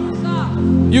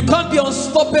 You can't be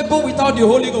unstoppable without the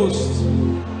Holy Ghost.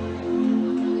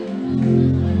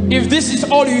 If this is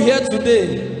all you hear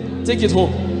today, take it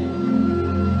home.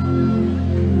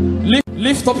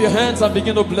 Lift up your hands and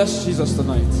begin to bless Jesus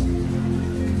tonight.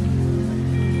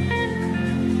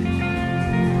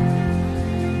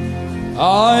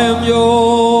 I am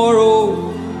your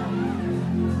own.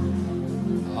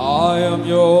 I am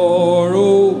your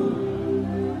own.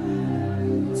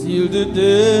 Till the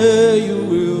day you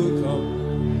will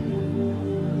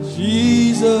come,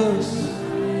 Jesus.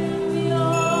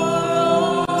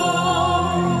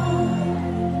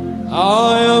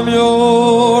 I am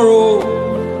your own.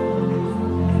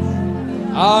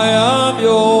 I am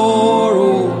your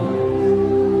own.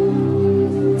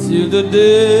 Till the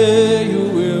day you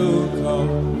will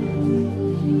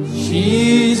come,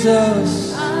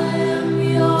 Jesus. I am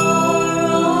your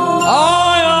own.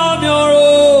 I am your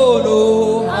own.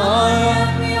 Oh, I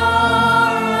am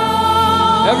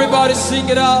your own. Everybody sing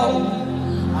it out.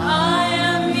 I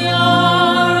am your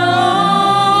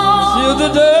own. Till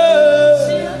the day.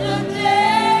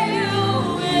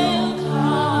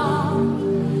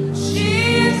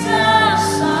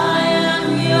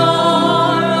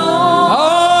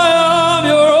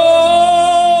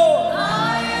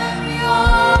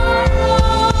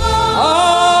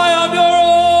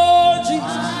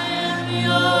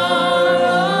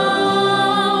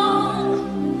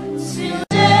 Till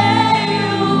day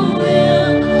you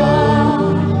will come.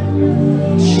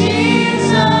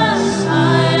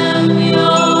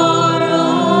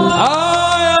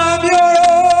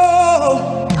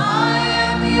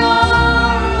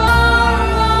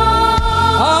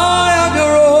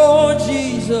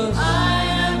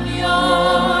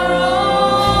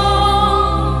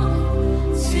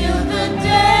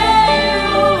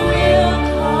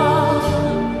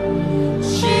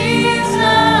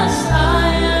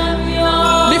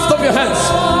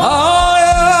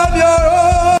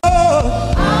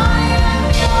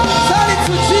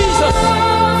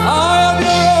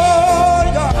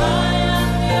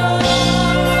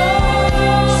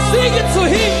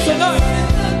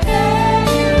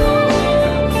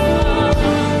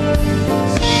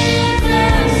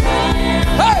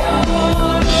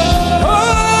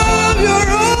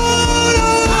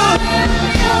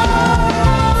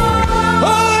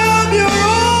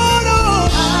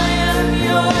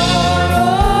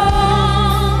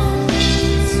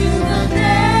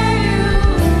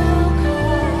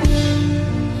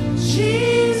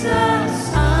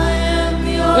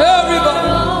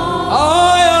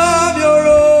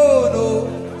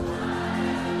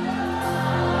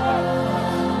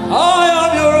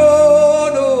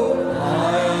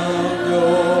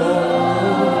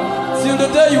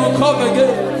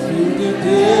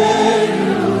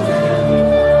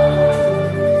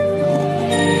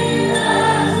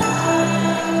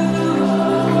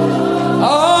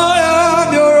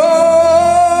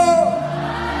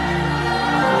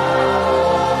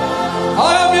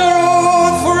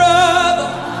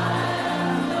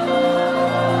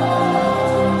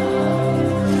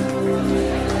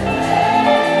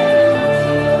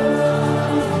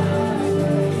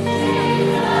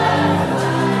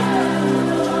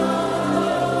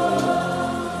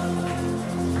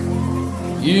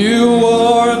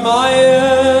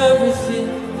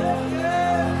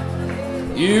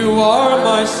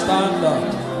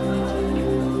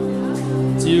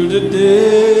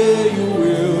 day you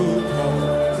will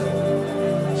come.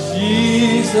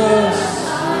 Jesus,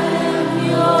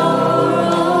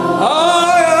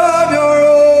 I am your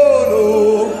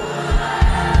own.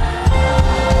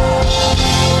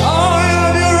 I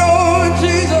am your own,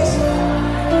 Jesus.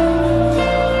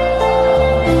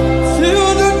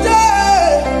 Till the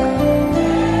day.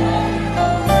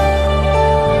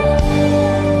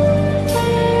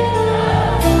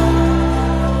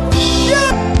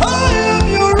 Yeah, I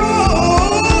am your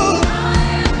own.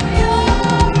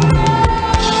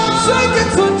 Sing it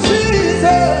to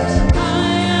Jesus. I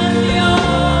am your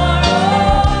own.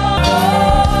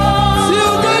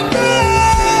 Till the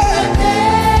day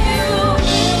you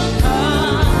will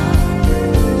come.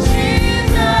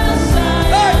 Jesus,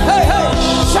 hey, hey, hey.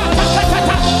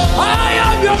 Shaka-ta-ta-ta. I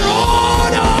am your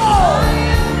own.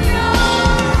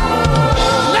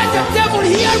 Let the devil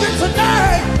hear it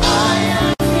tonight. I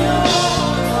am your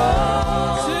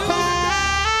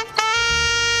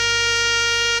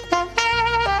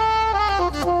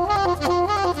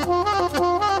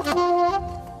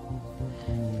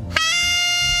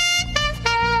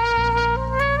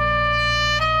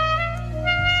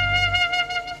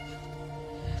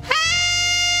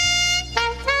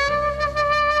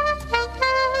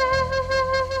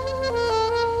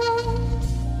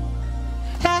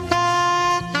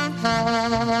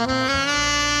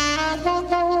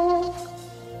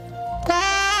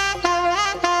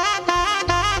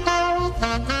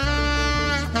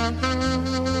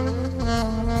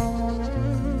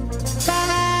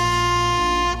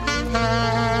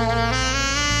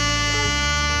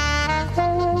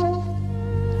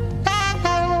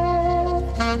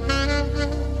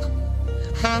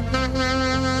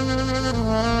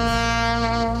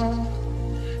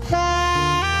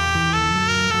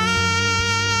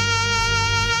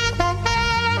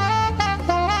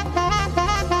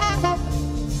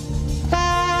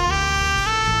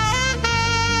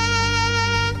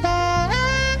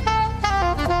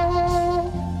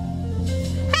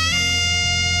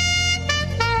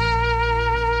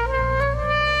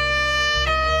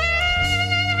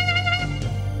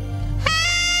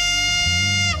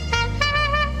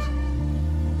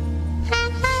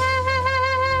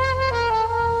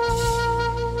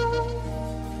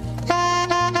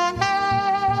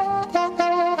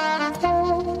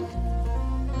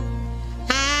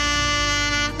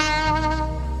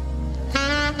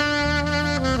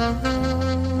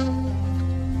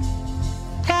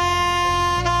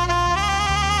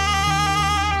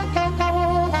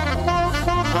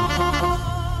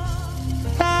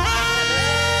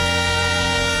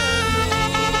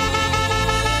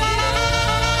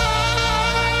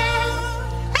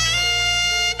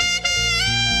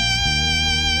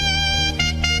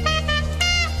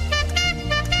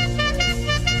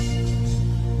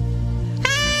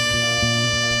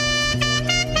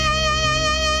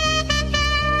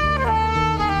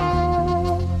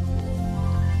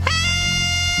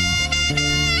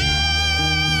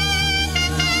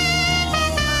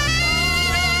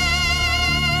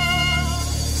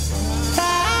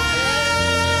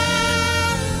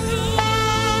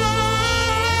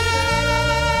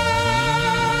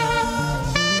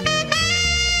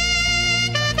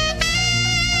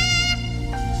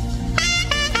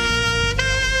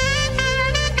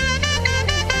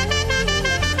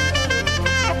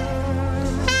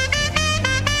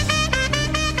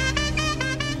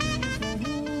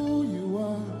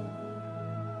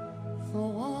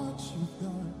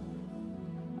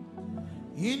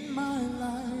in my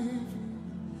life.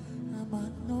 I'm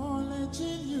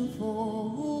acknowledging you for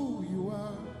who you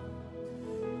are.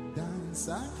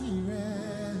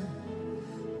 Dansakire,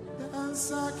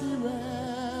 Dansakire,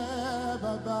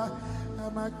 Baba.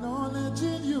 I'm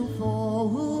acknowledging you for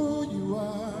who you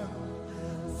are,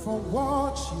 for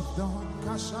what you've done.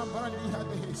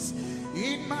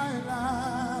 In my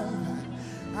life,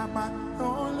 I'm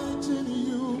acknowledging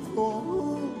you for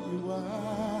who you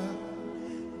are.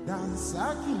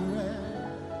 Dansakire,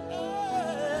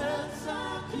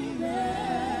 Dansakire,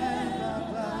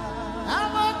 Baba.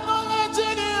 I'm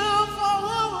acknowledging you for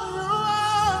who you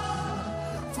are,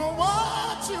 for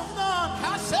what you've done.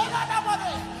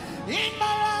 In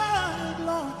my life,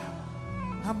 Lord,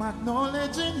 I'm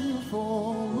acknowledging you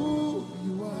for who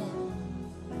you are.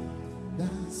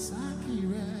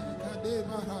 Dansakire,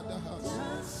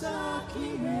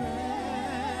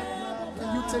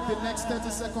 Can you take the next 30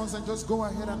 seconds and just go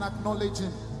ahead and acknowledge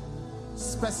him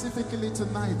specifically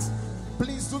tonight?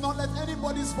 Please do not let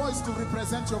anybody's voice to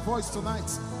represent your voice tonight.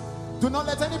 Do not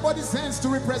let anybody's hands to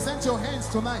represent your hands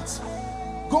tonight.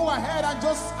 Go ahead and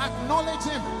just acknowledge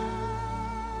him.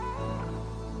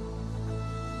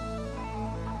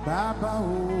 Baba,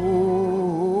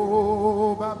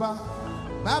 oh, Baba,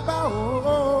 Baba,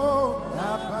 oh,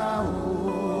 Baba, oh,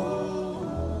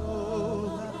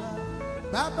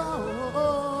 Baba,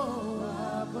 oh,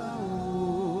 Baba, oh,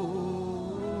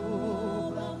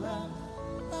 Baba,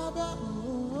 Baba,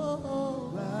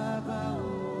 oh, Baba,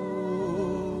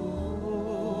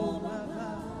 oh,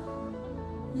 Baba.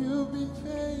 You've been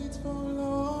faithful,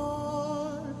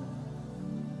 Lord,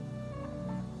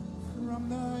 from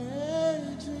the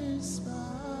ages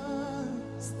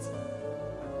past.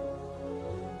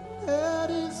 That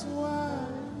is why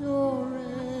your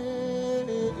reign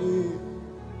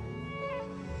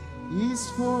is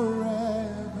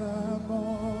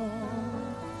forevermore.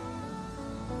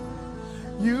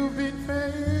 You've been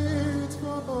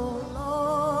faithful,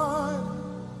 Lord,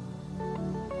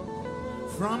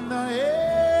 from the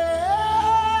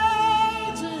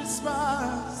ages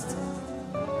past.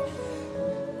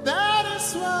 That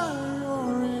is why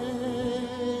your reign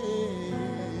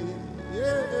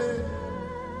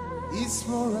is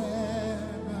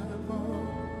forevermore.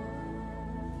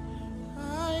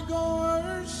 I go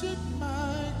worship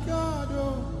my God,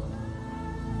 oh.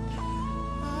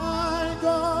 I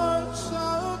go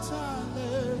shout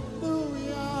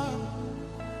hallelujah.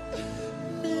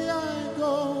 Me, I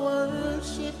go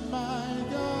worship my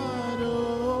God,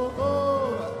 oh.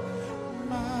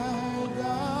 My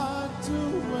God, do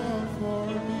well for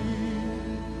me.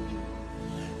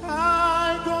 I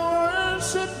go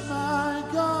worship my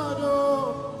God,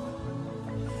 oh.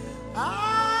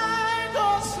 I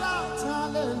go shout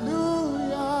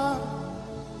hallelujah.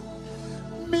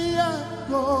 Me, I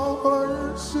go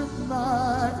worship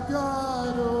my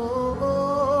God,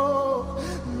 oh.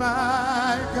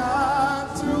 My God,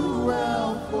 do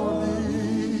well for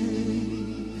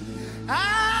me. I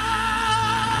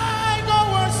go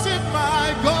worship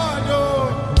my God, oh.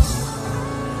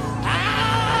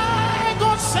 I go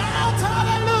shout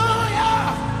hallelujah.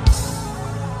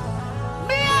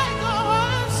 Me, I go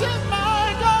worship my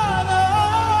God, oh,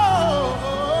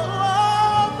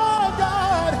 my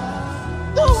God.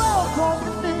 Do well for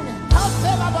me. I'll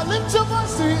tell about lift your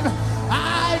voice in.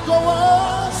 I go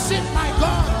worship my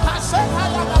God. I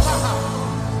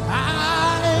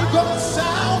go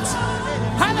shout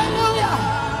hallelujah.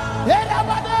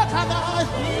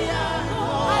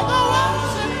 I go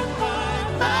worship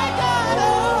my God, oh.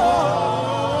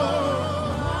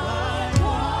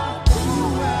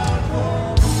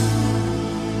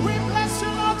 We bless you,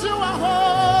 Lord, you are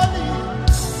holy.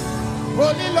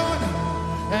 Holy Lord,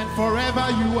 and forever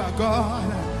you are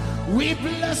God. We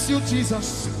bless you,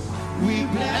 Jesus. We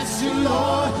bless you,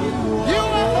 Lord. You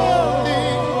are holy,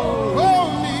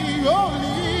 holy,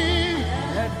 holy,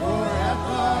 and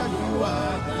forever you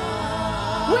are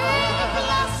God. We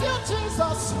bless you,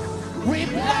 Jesus. We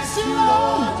bless you,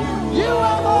 Lord. You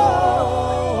are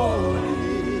holy,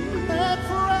 and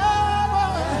forever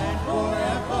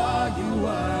you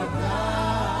are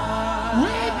God.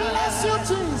 We bless you,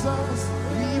 Jesus.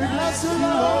 We bless you,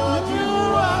 Lord. You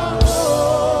are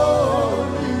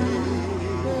holy.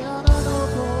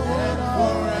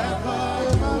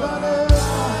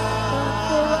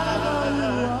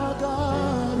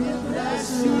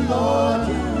 Lord,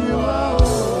 you are holy.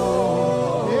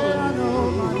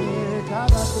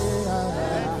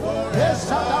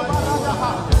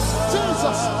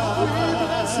 Jesus, we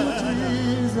bless you,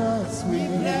 Jesus. We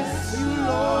bless you,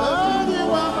 Lord.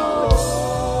 You are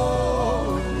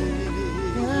holy.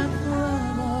 And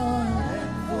forever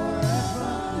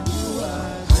you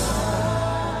are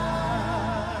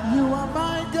God. You are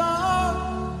my God.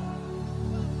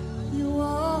 You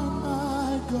are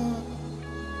my God.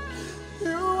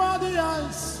 You are the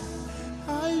eyes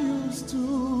I used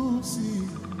to see.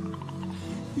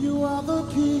 You are the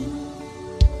key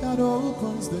that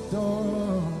opens the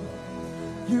door.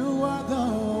 You are the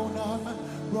owner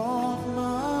of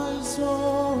my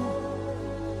soul.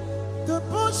 The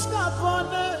bush that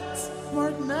burneth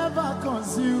will never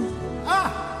consume.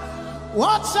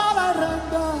 What shall I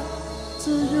render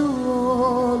to you,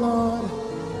 oh Lord?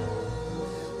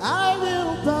 I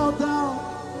will bow down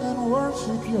and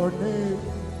worship your name.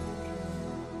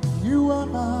 You are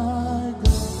my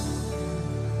God.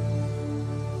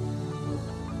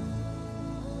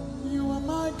 You are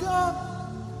my God.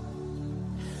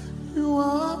 You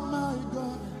are my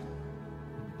God.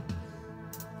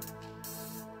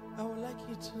 I would like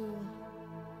you to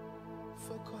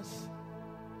focus.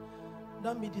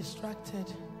 Don't be distracted.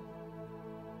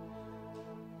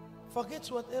 Forget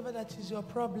whatever that is your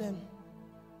problem.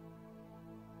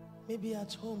 Maybe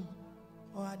at home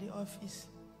or at the office.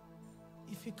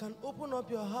 If you can open up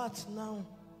your heart now,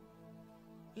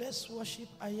 let's worship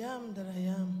I am that I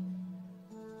am.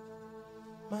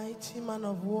 Mighty man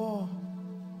of war,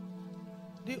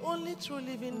 the only true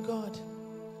living God,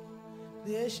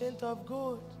 the ancient of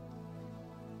God,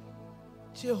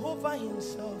 Jehovah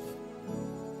himself,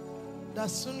 the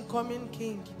soon coming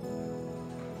King,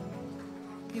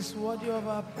 is worthy of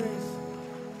our praise.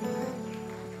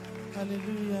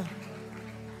 Hallelujah.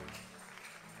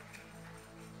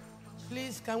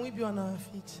 Please, can we be on our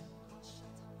feet?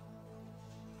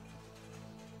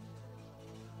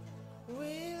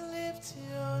 We lift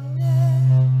your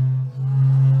name.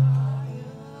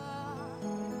 We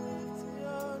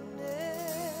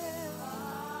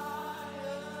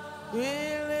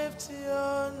lift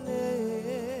your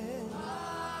name.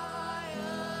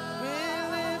 We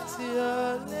lift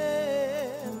your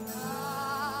name.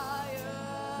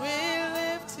 We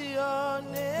lift your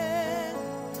name.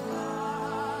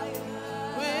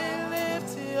 We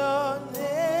lift your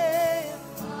name.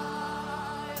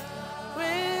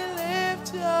 We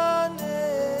lift your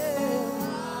name.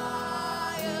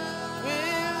 We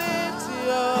lift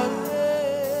your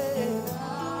name.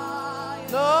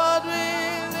 Lord, we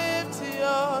lift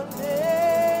your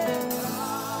name.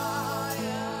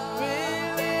 We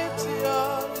lift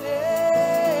your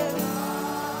name.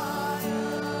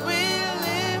 We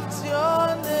lift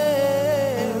your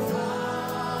name.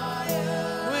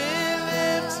 We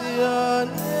lift your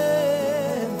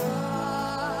name.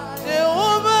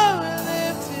 Jehovah, we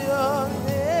lift your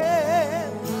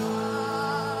name.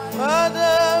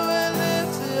 Father, we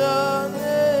lift your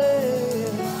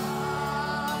name.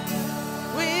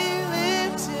 We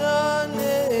lift your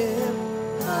name.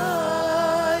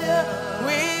 Higher.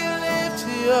 We lift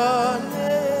your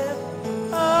name.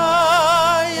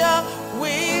 Higher.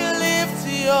 We lift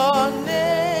your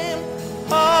name.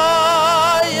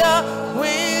 Higher.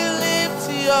 We lift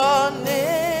your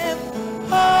name.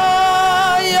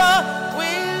 Higher. We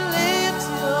lift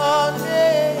your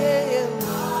name.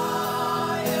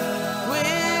 We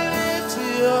lift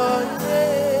your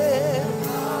name.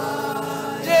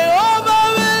 Jehovah,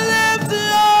 we lift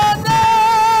your name.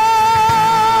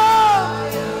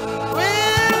 We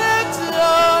lift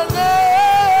your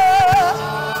name.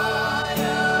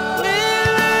 We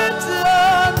lift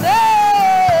your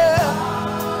name.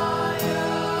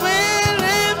 We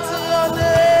lift your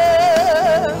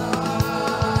name.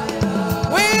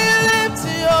 We lift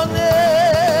your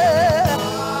name.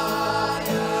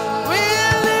 We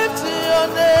lift your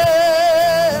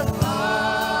name.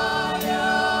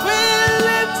 We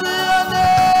lift your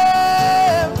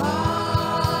name.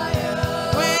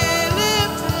 We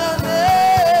lift your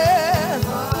name.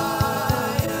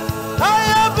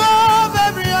 High above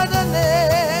every other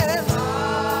name.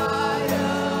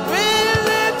 We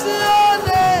lift your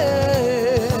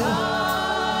name.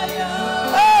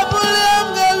 Ebuliam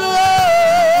Galue.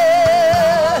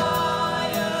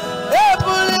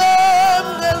 Ebuliam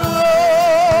Galue.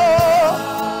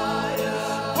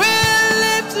 We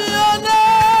lift your name.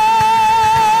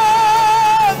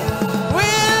 We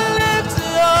lift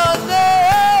your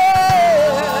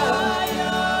name.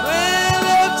 We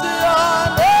lift your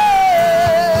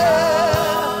name.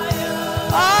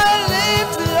 I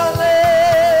lift your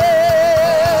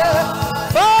name.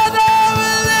 Father, we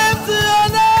lift your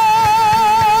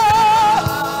name.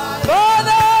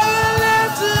 Father, we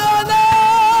lift your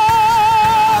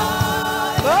name.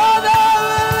 Father,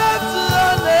 we lift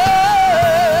your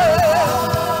name.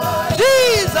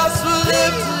 Jesus, we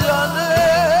lift your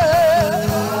name.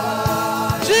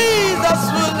 Jesus,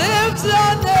 we lift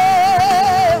your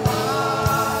name.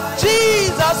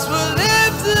 Jesus, we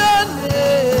lift your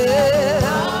name.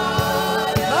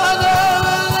 Father,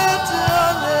 we lift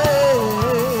your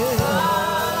name.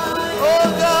 Oh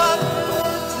God, we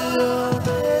lift your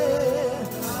name.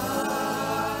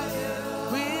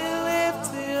 We lift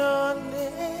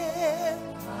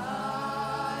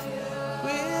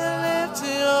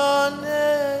your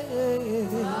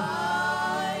name.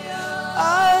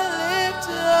 I lift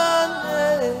your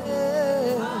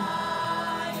name.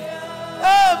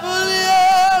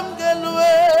 Ebuliam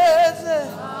Galweze.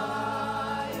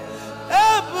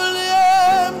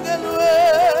 Ebuliam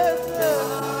Galweze.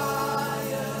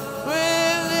 We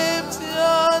lift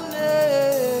your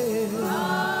name.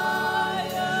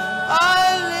 I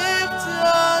lift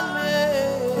your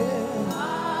name.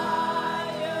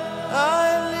 I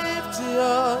lift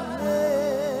your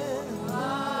name.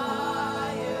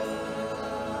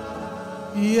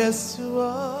 Yes, you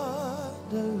are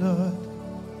the Lord,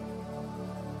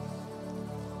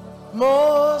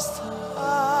 Most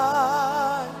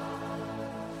High.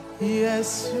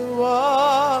 Yes, you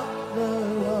are the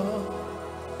Lord.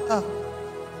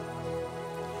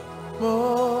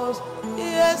 Most,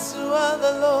 yes, you are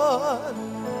the Lord.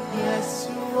 Yes,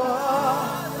 you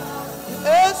are.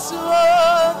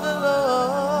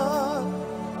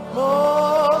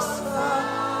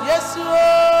 Yes, you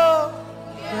are.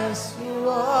 Yes, you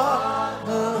are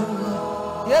the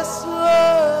Lord. Yes, you are.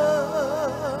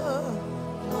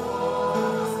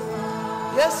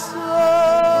 Yes, you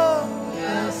are.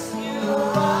 Yes, you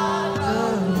are the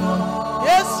Lord.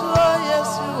 Yes, you are. Yes,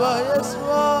 you are. Yes, you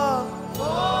are.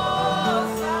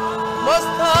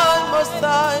 Most high, most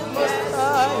high, most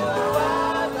high.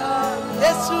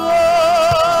 Yes, you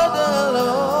are the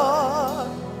Lord.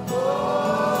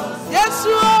 Yes,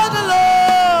 you are the Lord.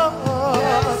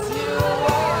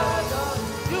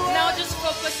 Now just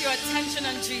focus your attention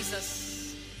on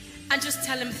Jesus and just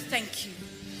tell him thank you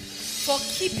for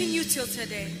keeping you till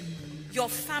today, your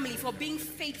family, for being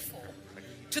faithful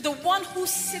to the one who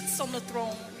sits on the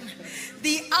throne,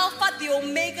 the Alpha, the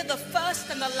Omega, the first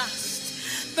and the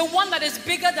last, the one that is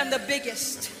bigger than the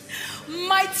biggest,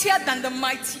 mightier than the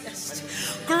mightiest,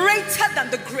 greater than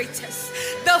the greatest,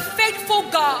 the faithful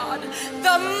God,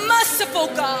 the merciful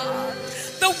God,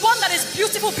 the one that is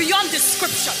beautiful beyond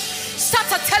description. Start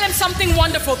to tell him something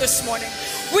wonderful this morning.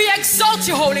 We exalt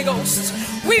you, Holy Ghost.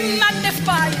 We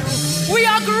magnify you. We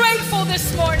are grateful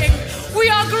this morning. We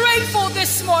are grateful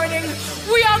this morning.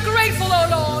 We are grateful, oh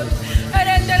Lord.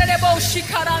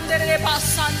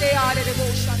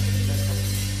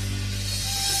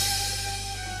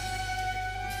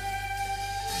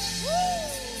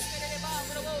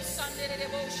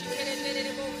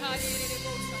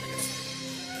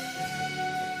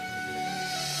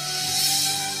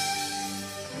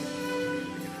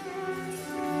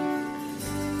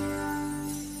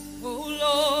 Oh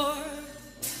Lord,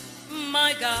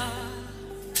 my God,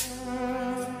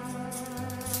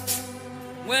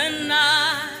 when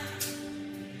I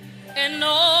an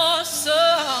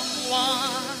awesome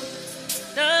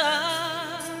wonder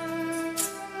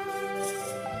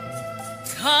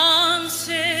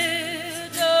consider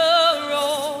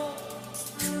all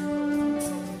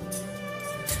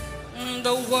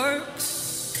the works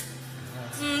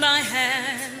thy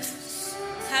hands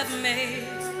have made.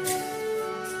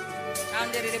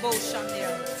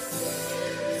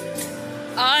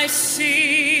 I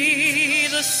see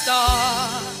the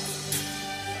stars,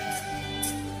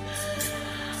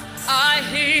 I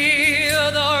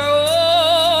hear the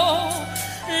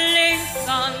rolling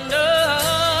thunder,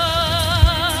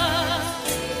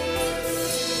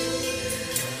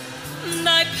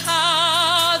 thy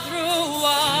path through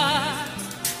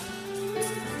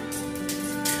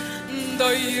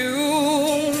the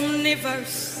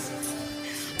universe,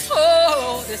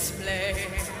 oh, display.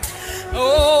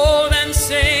 Oh, then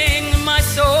sing my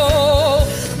soul,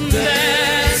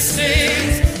 then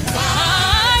sings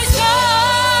my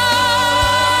soul,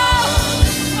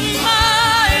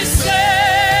 my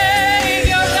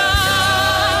Savior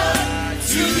God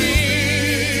to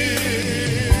thee.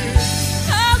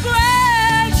 How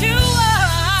great you are!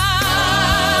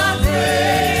 How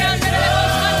great!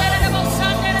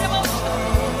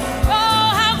 Oh,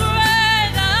 how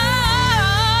great thou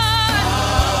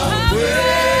art!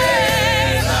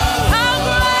 How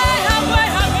great!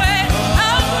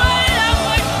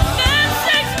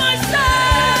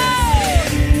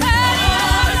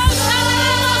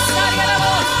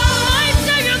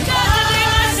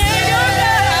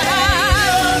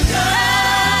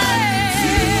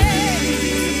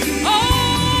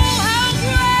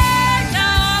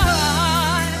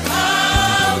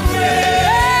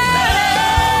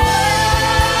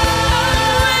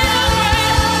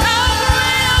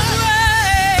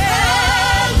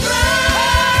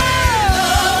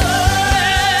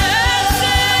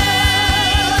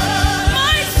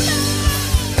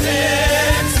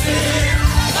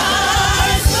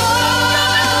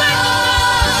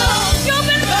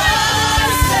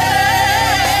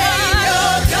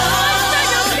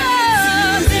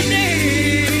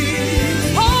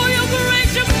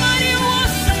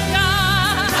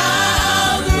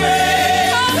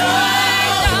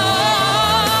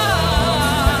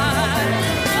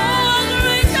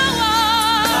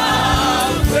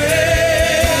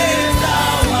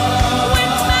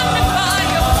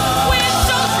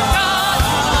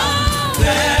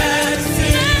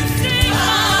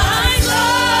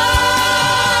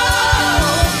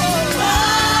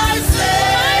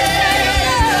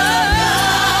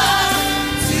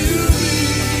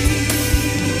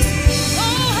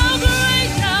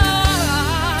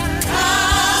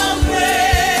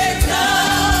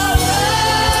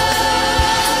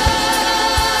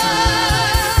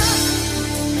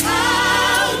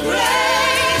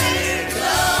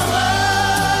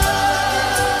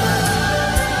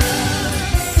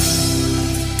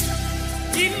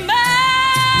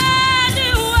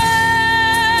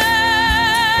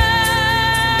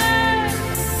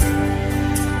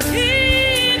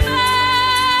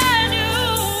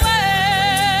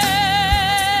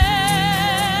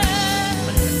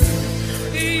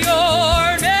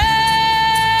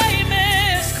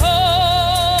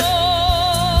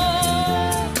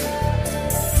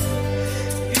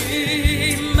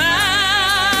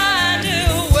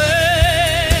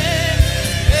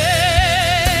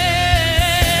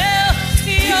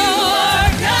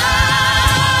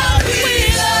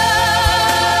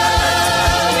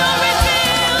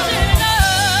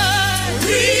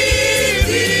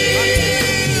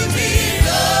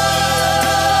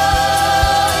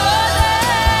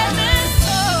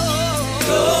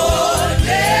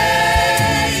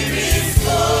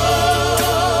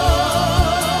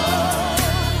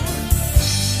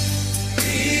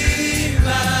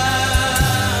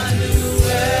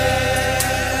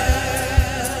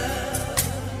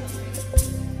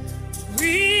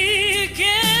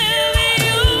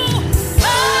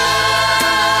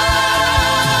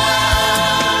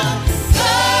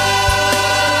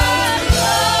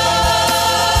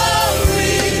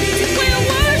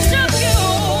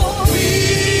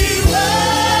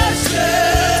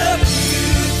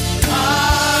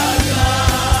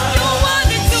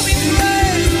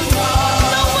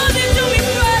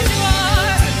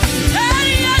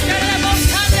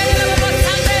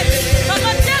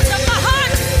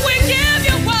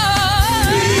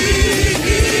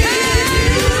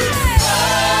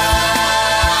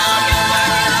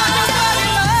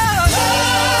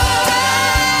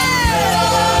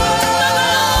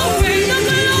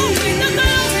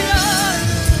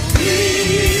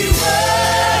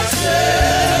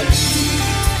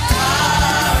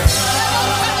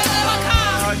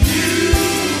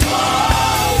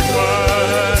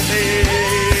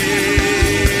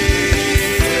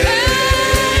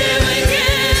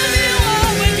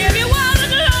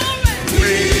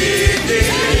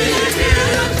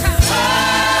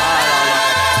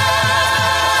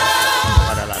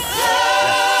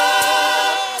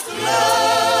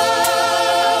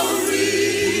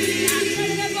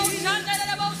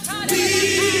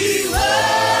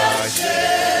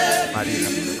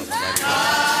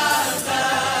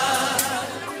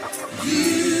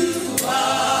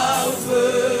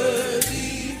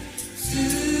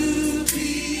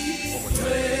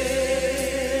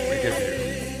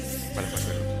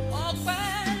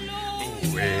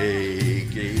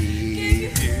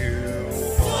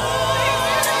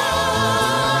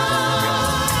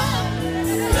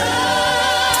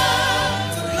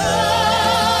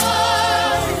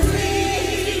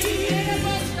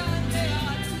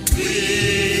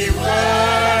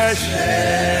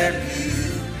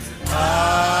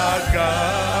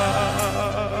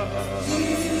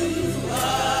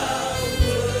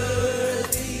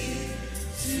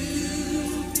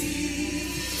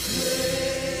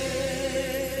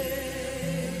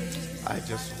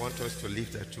 want us to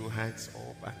lift our two hands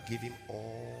up and give him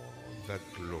all the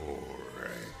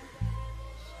glory.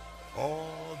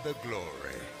 All the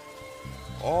glory.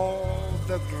 All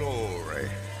the glory.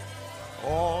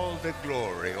 All the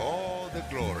glory. All the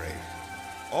glory.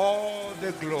 All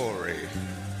the glory.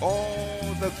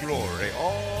 All the glory.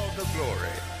 All the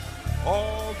glory.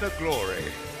 All the glory.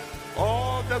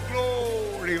 All the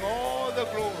glory. All the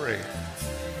glory.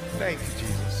 Thank you,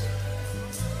 Jesus.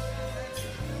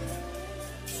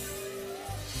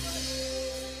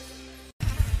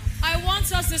 I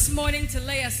want us this morning to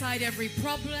lay aside every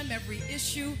problem, every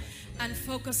issue, and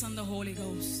focus on the Holy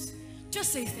Ghost.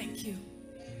 Just say thank you.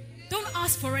 Don't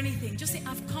ask for anything. Just say,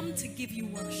 I've come to give you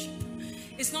worship.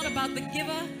 It's not about the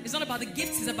giver. It's not about the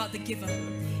gifts. It's about the giver.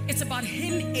 It's about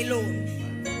him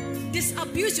alone.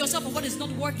 Disabuse yourself of what is not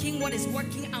working, what is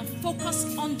working, and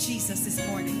focus on Jesus this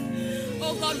morning.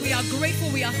 Oh God, we are grateful.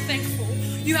 We are thankful.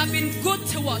 You have been good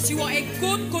to us. You are a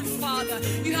good, good Father.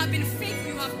 You have been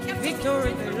faithful. You have kept us.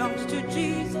 Victory belongs to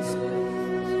Jesus.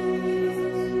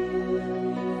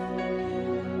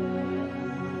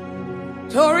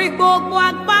 Torí gbogbo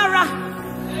agbára.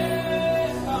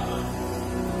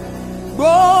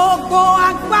 Gbogbo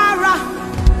agbára.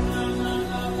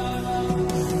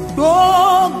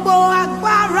 Gbogbo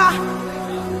agbára.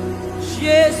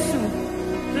 Jésù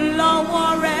lọ́wọ́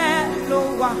rẹ̀ ló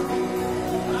wà.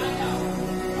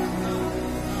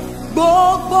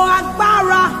 Gbogbo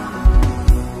agbára.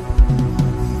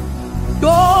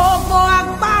 Gbogbo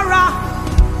agbára.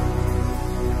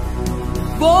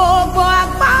 Gbogbo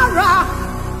agbára.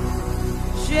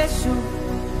 Jésù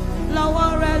lọ́wọ́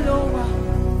rẹ̀ ló wà.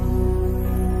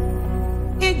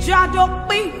 Ìjà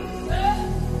dópin.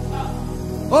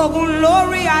 Ogun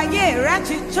lórí ayé rẹ̀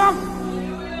ti tán.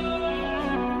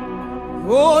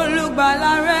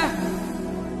 Olùgbàlà rẹ̀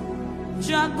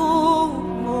jagun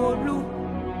mọ́lú.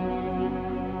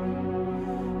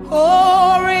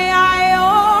 Orin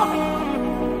ayọ̀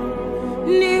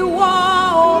ni wọ́n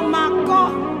ó máa kọ.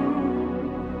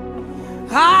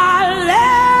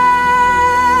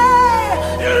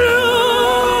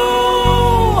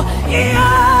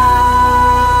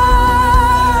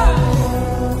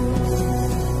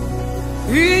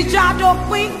 Hallelujah. Ìjà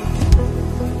dópin.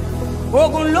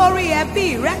 Ogun lórí ẹbí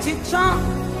rẹ̀ ti tán.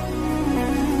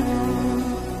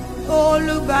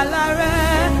 Olùgbàlà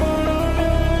rẹ̀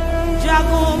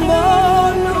jagun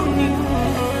mọ́lú ni.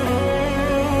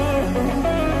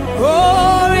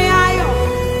 Orin ayọ̀,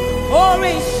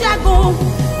 orin ìṣẹ́gun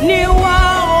ni wọ́n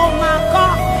ó máa kọ.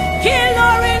 Kí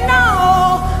lórí náà o?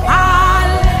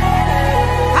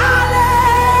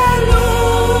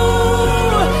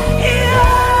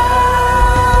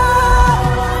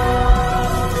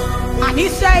 Hallelujah.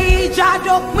 Àníṣe ìjà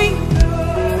dópin.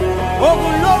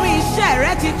 Ogun lórí iṣẹ́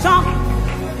rẹ̀ ti tán.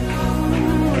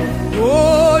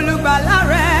 Olùgbàlà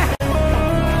rẹ̀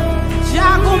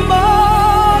jagun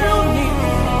mọ́lú ni.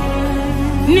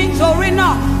 Nítorí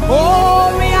náà,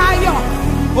 orin ayọ̀,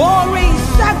 orin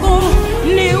ìṣẹ́gun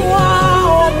ni wọ́n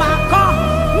ó máa kọ.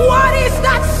 What is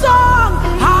that song?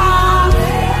 Hallelujah.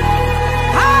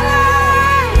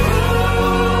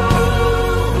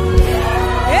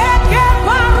 Eke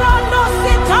parondo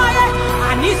sitaye.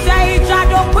 Àníṣe ìjà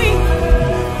dópin.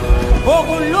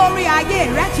 Ogun lórí ayé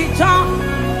rẹ̀ ti tán.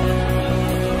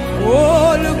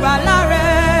 Olùgbàlà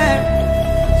rẹ̀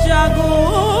jagun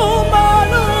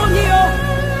mọ́lú ni o.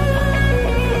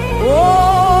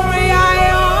 Orin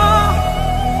ayọ̀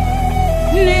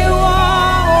ni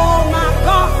wọ́n ó máa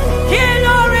kọ. Kí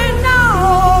lórí náà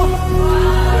o?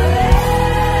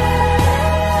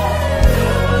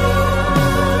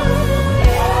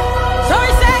 So we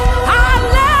say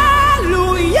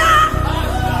hallelujah.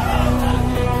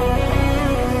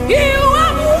 You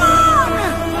have won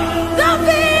the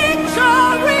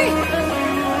victory.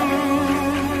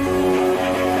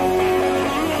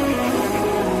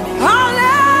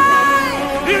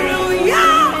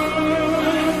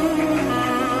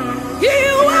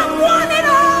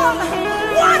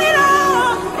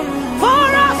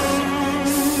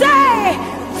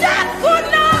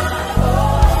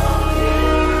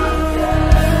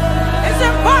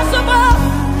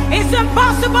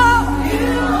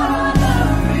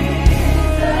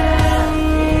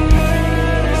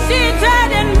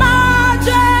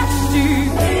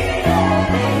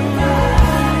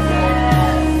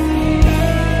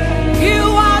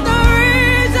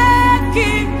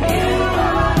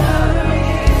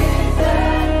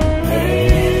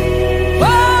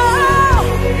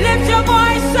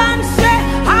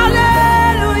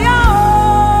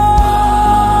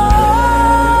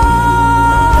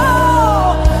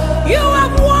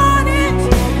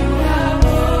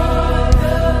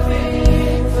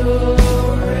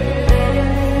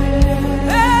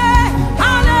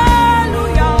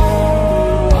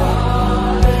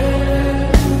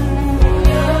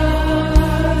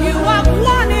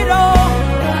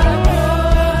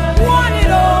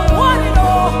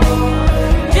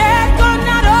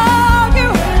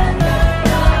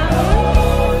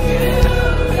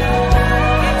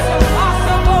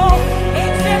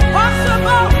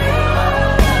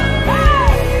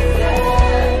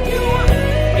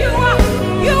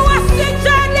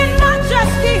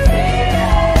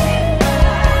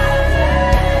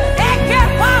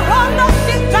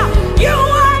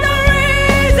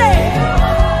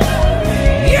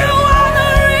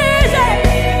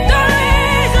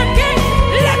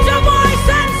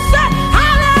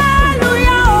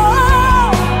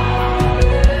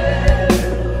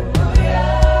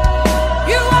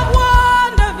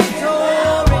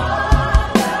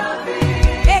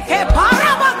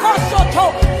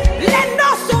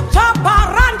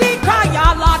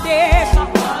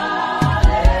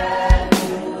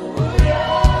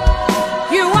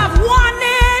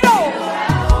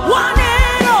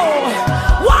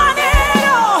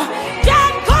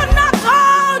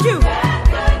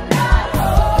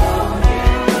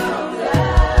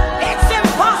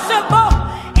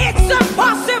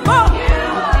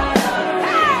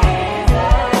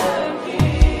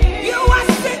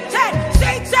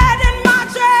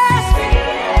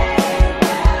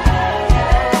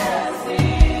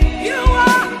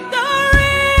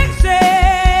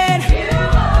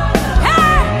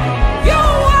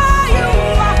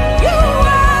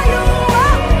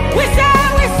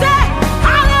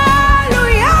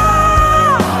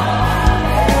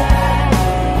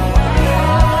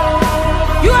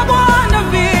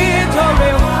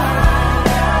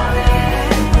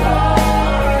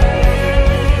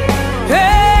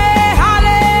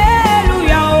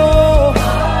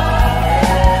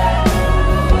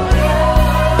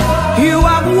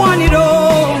 want it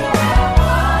all.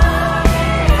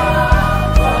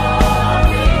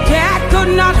 Death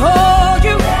could not hold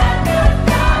you.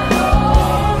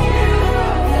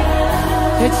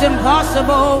 It's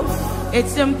impossible.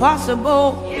 It's impossible.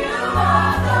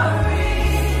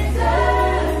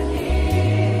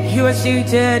 You are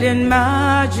seated in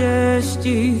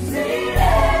majesty.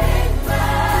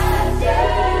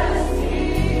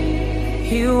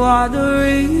 You are the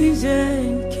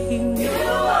risen King. You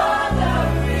are the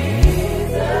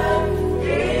risen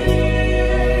King.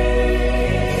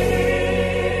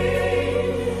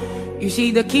 You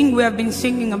see, the King we have been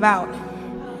singing about,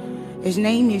 his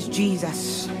name is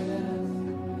Jesus.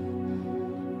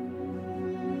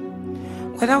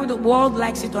 Whether the world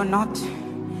likes it or not,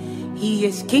 he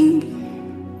is King,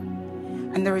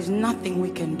 and there is nothing we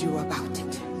can do about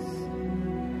it.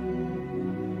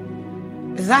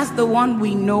 That's the one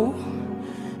we know.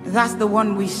 That's the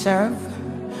one we serve.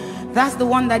 That's the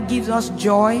one that gives us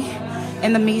joy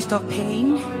in the midst of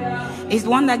pain. It's the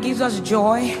one that gives us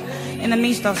joy in the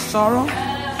midst of sorrow.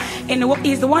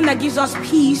 It's the one that gives us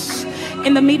peace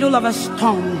in the middle of a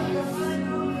storm.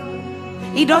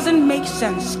 It doesn't make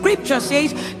sense. Scripture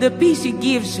says the peace he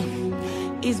gives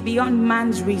is beyond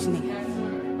man's reasoning.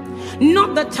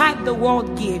 Not the type the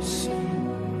world gives.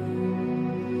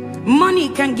 Money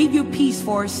can give you peace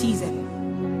for a season.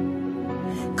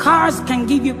 Cars can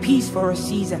give you peace for a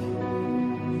season.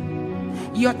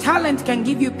 Your talent can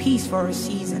give you peace for a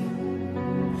season.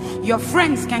 Your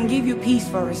friends can give you peace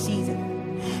for a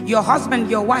season. Your husband,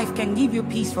 your wife can give you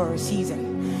peace for a season.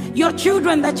 Your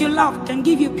children that you love can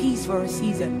give you peace for a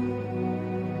season.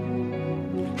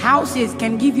 Houses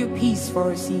can give you peace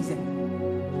for a season.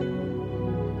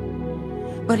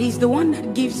 But he's the one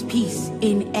that gives peace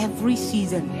in every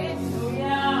season,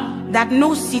 that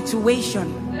no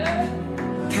situation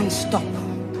can stop,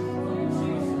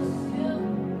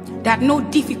 that no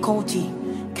difficulty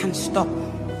can stop.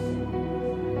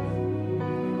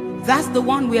 That's the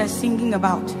one we are singing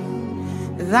about.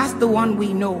 That's the one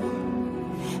we know.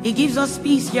 He gives us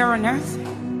peace here on earth,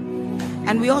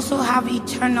 and we also have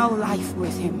eternal life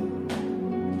with him.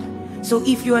 So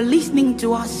if you are listening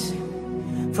to us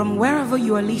from wherever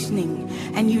you are listening,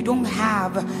 and you don't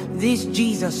have this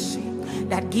Jesus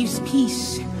that gives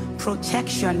peace,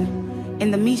 protection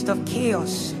in the midst of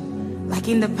chaos, like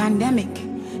in the pandemic,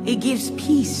 it gives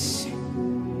peace.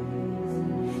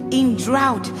 In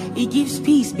drought, it gives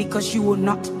peace because you will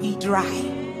not be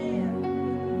dry.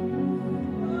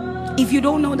 If you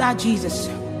don't know that Jesus,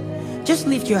 just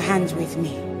lift your hands with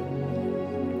me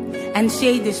and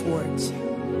say these words.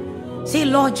 Say,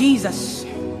 Lord Jesus,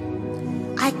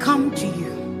 I come to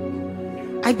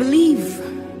you. I believe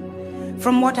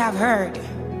from what I've heard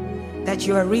that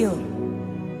you are real.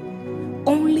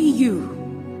 Only you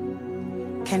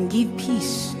can give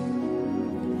peace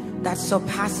that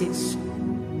surpasses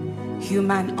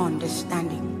human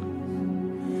understanding.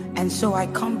 And so I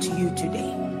come to you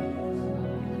today.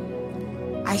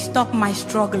 I stop my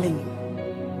struggling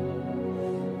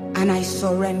and I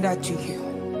surrender to you.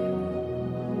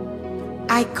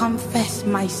 I confess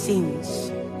my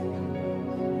sins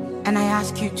and I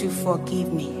ask you to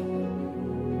forgive me.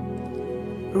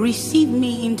 Receive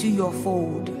me into your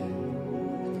fold.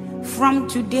 From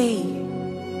today,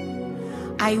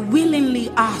 I willingly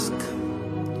ask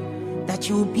that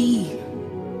you will be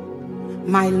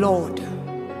my Lord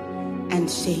and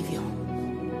Savior.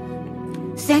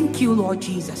 Thank you, Lord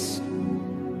Jesus.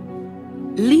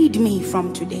 Lead me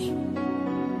from today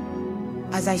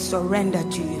as I surrender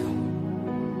to you.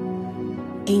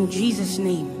 In Jesus'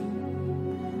 name,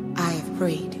 I have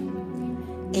prayed.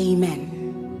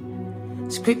 Amen.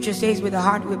 Scripture says, with the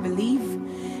heart we believe,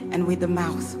 and with the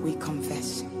mouth we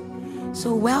confess.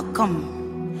 So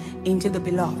welcome into the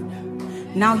beloved.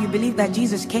 Now you believe that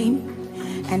Jesus came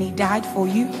and he died for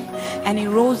you and he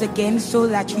rose again so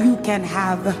that you can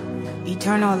have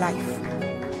eternal life.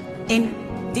 In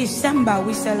December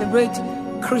we celebrate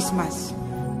Christmas,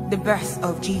 the birth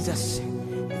of Jesus.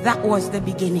 That was the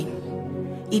beginning.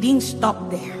 He didn't stop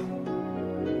there.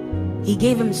 He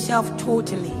gave himself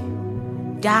totally,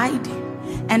 died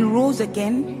and rose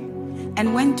again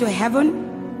and went to heaven,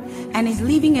 and is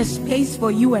leaving a space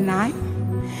for you and I.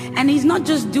 And he's not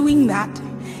just doing that,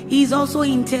 he's also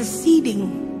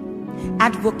interceding,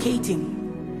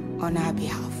 advocating on our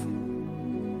behalf.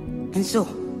 And so,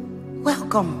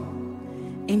 welcome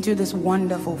into this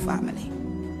wonderful family.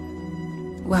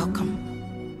 Welcome.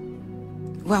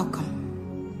 Welcome.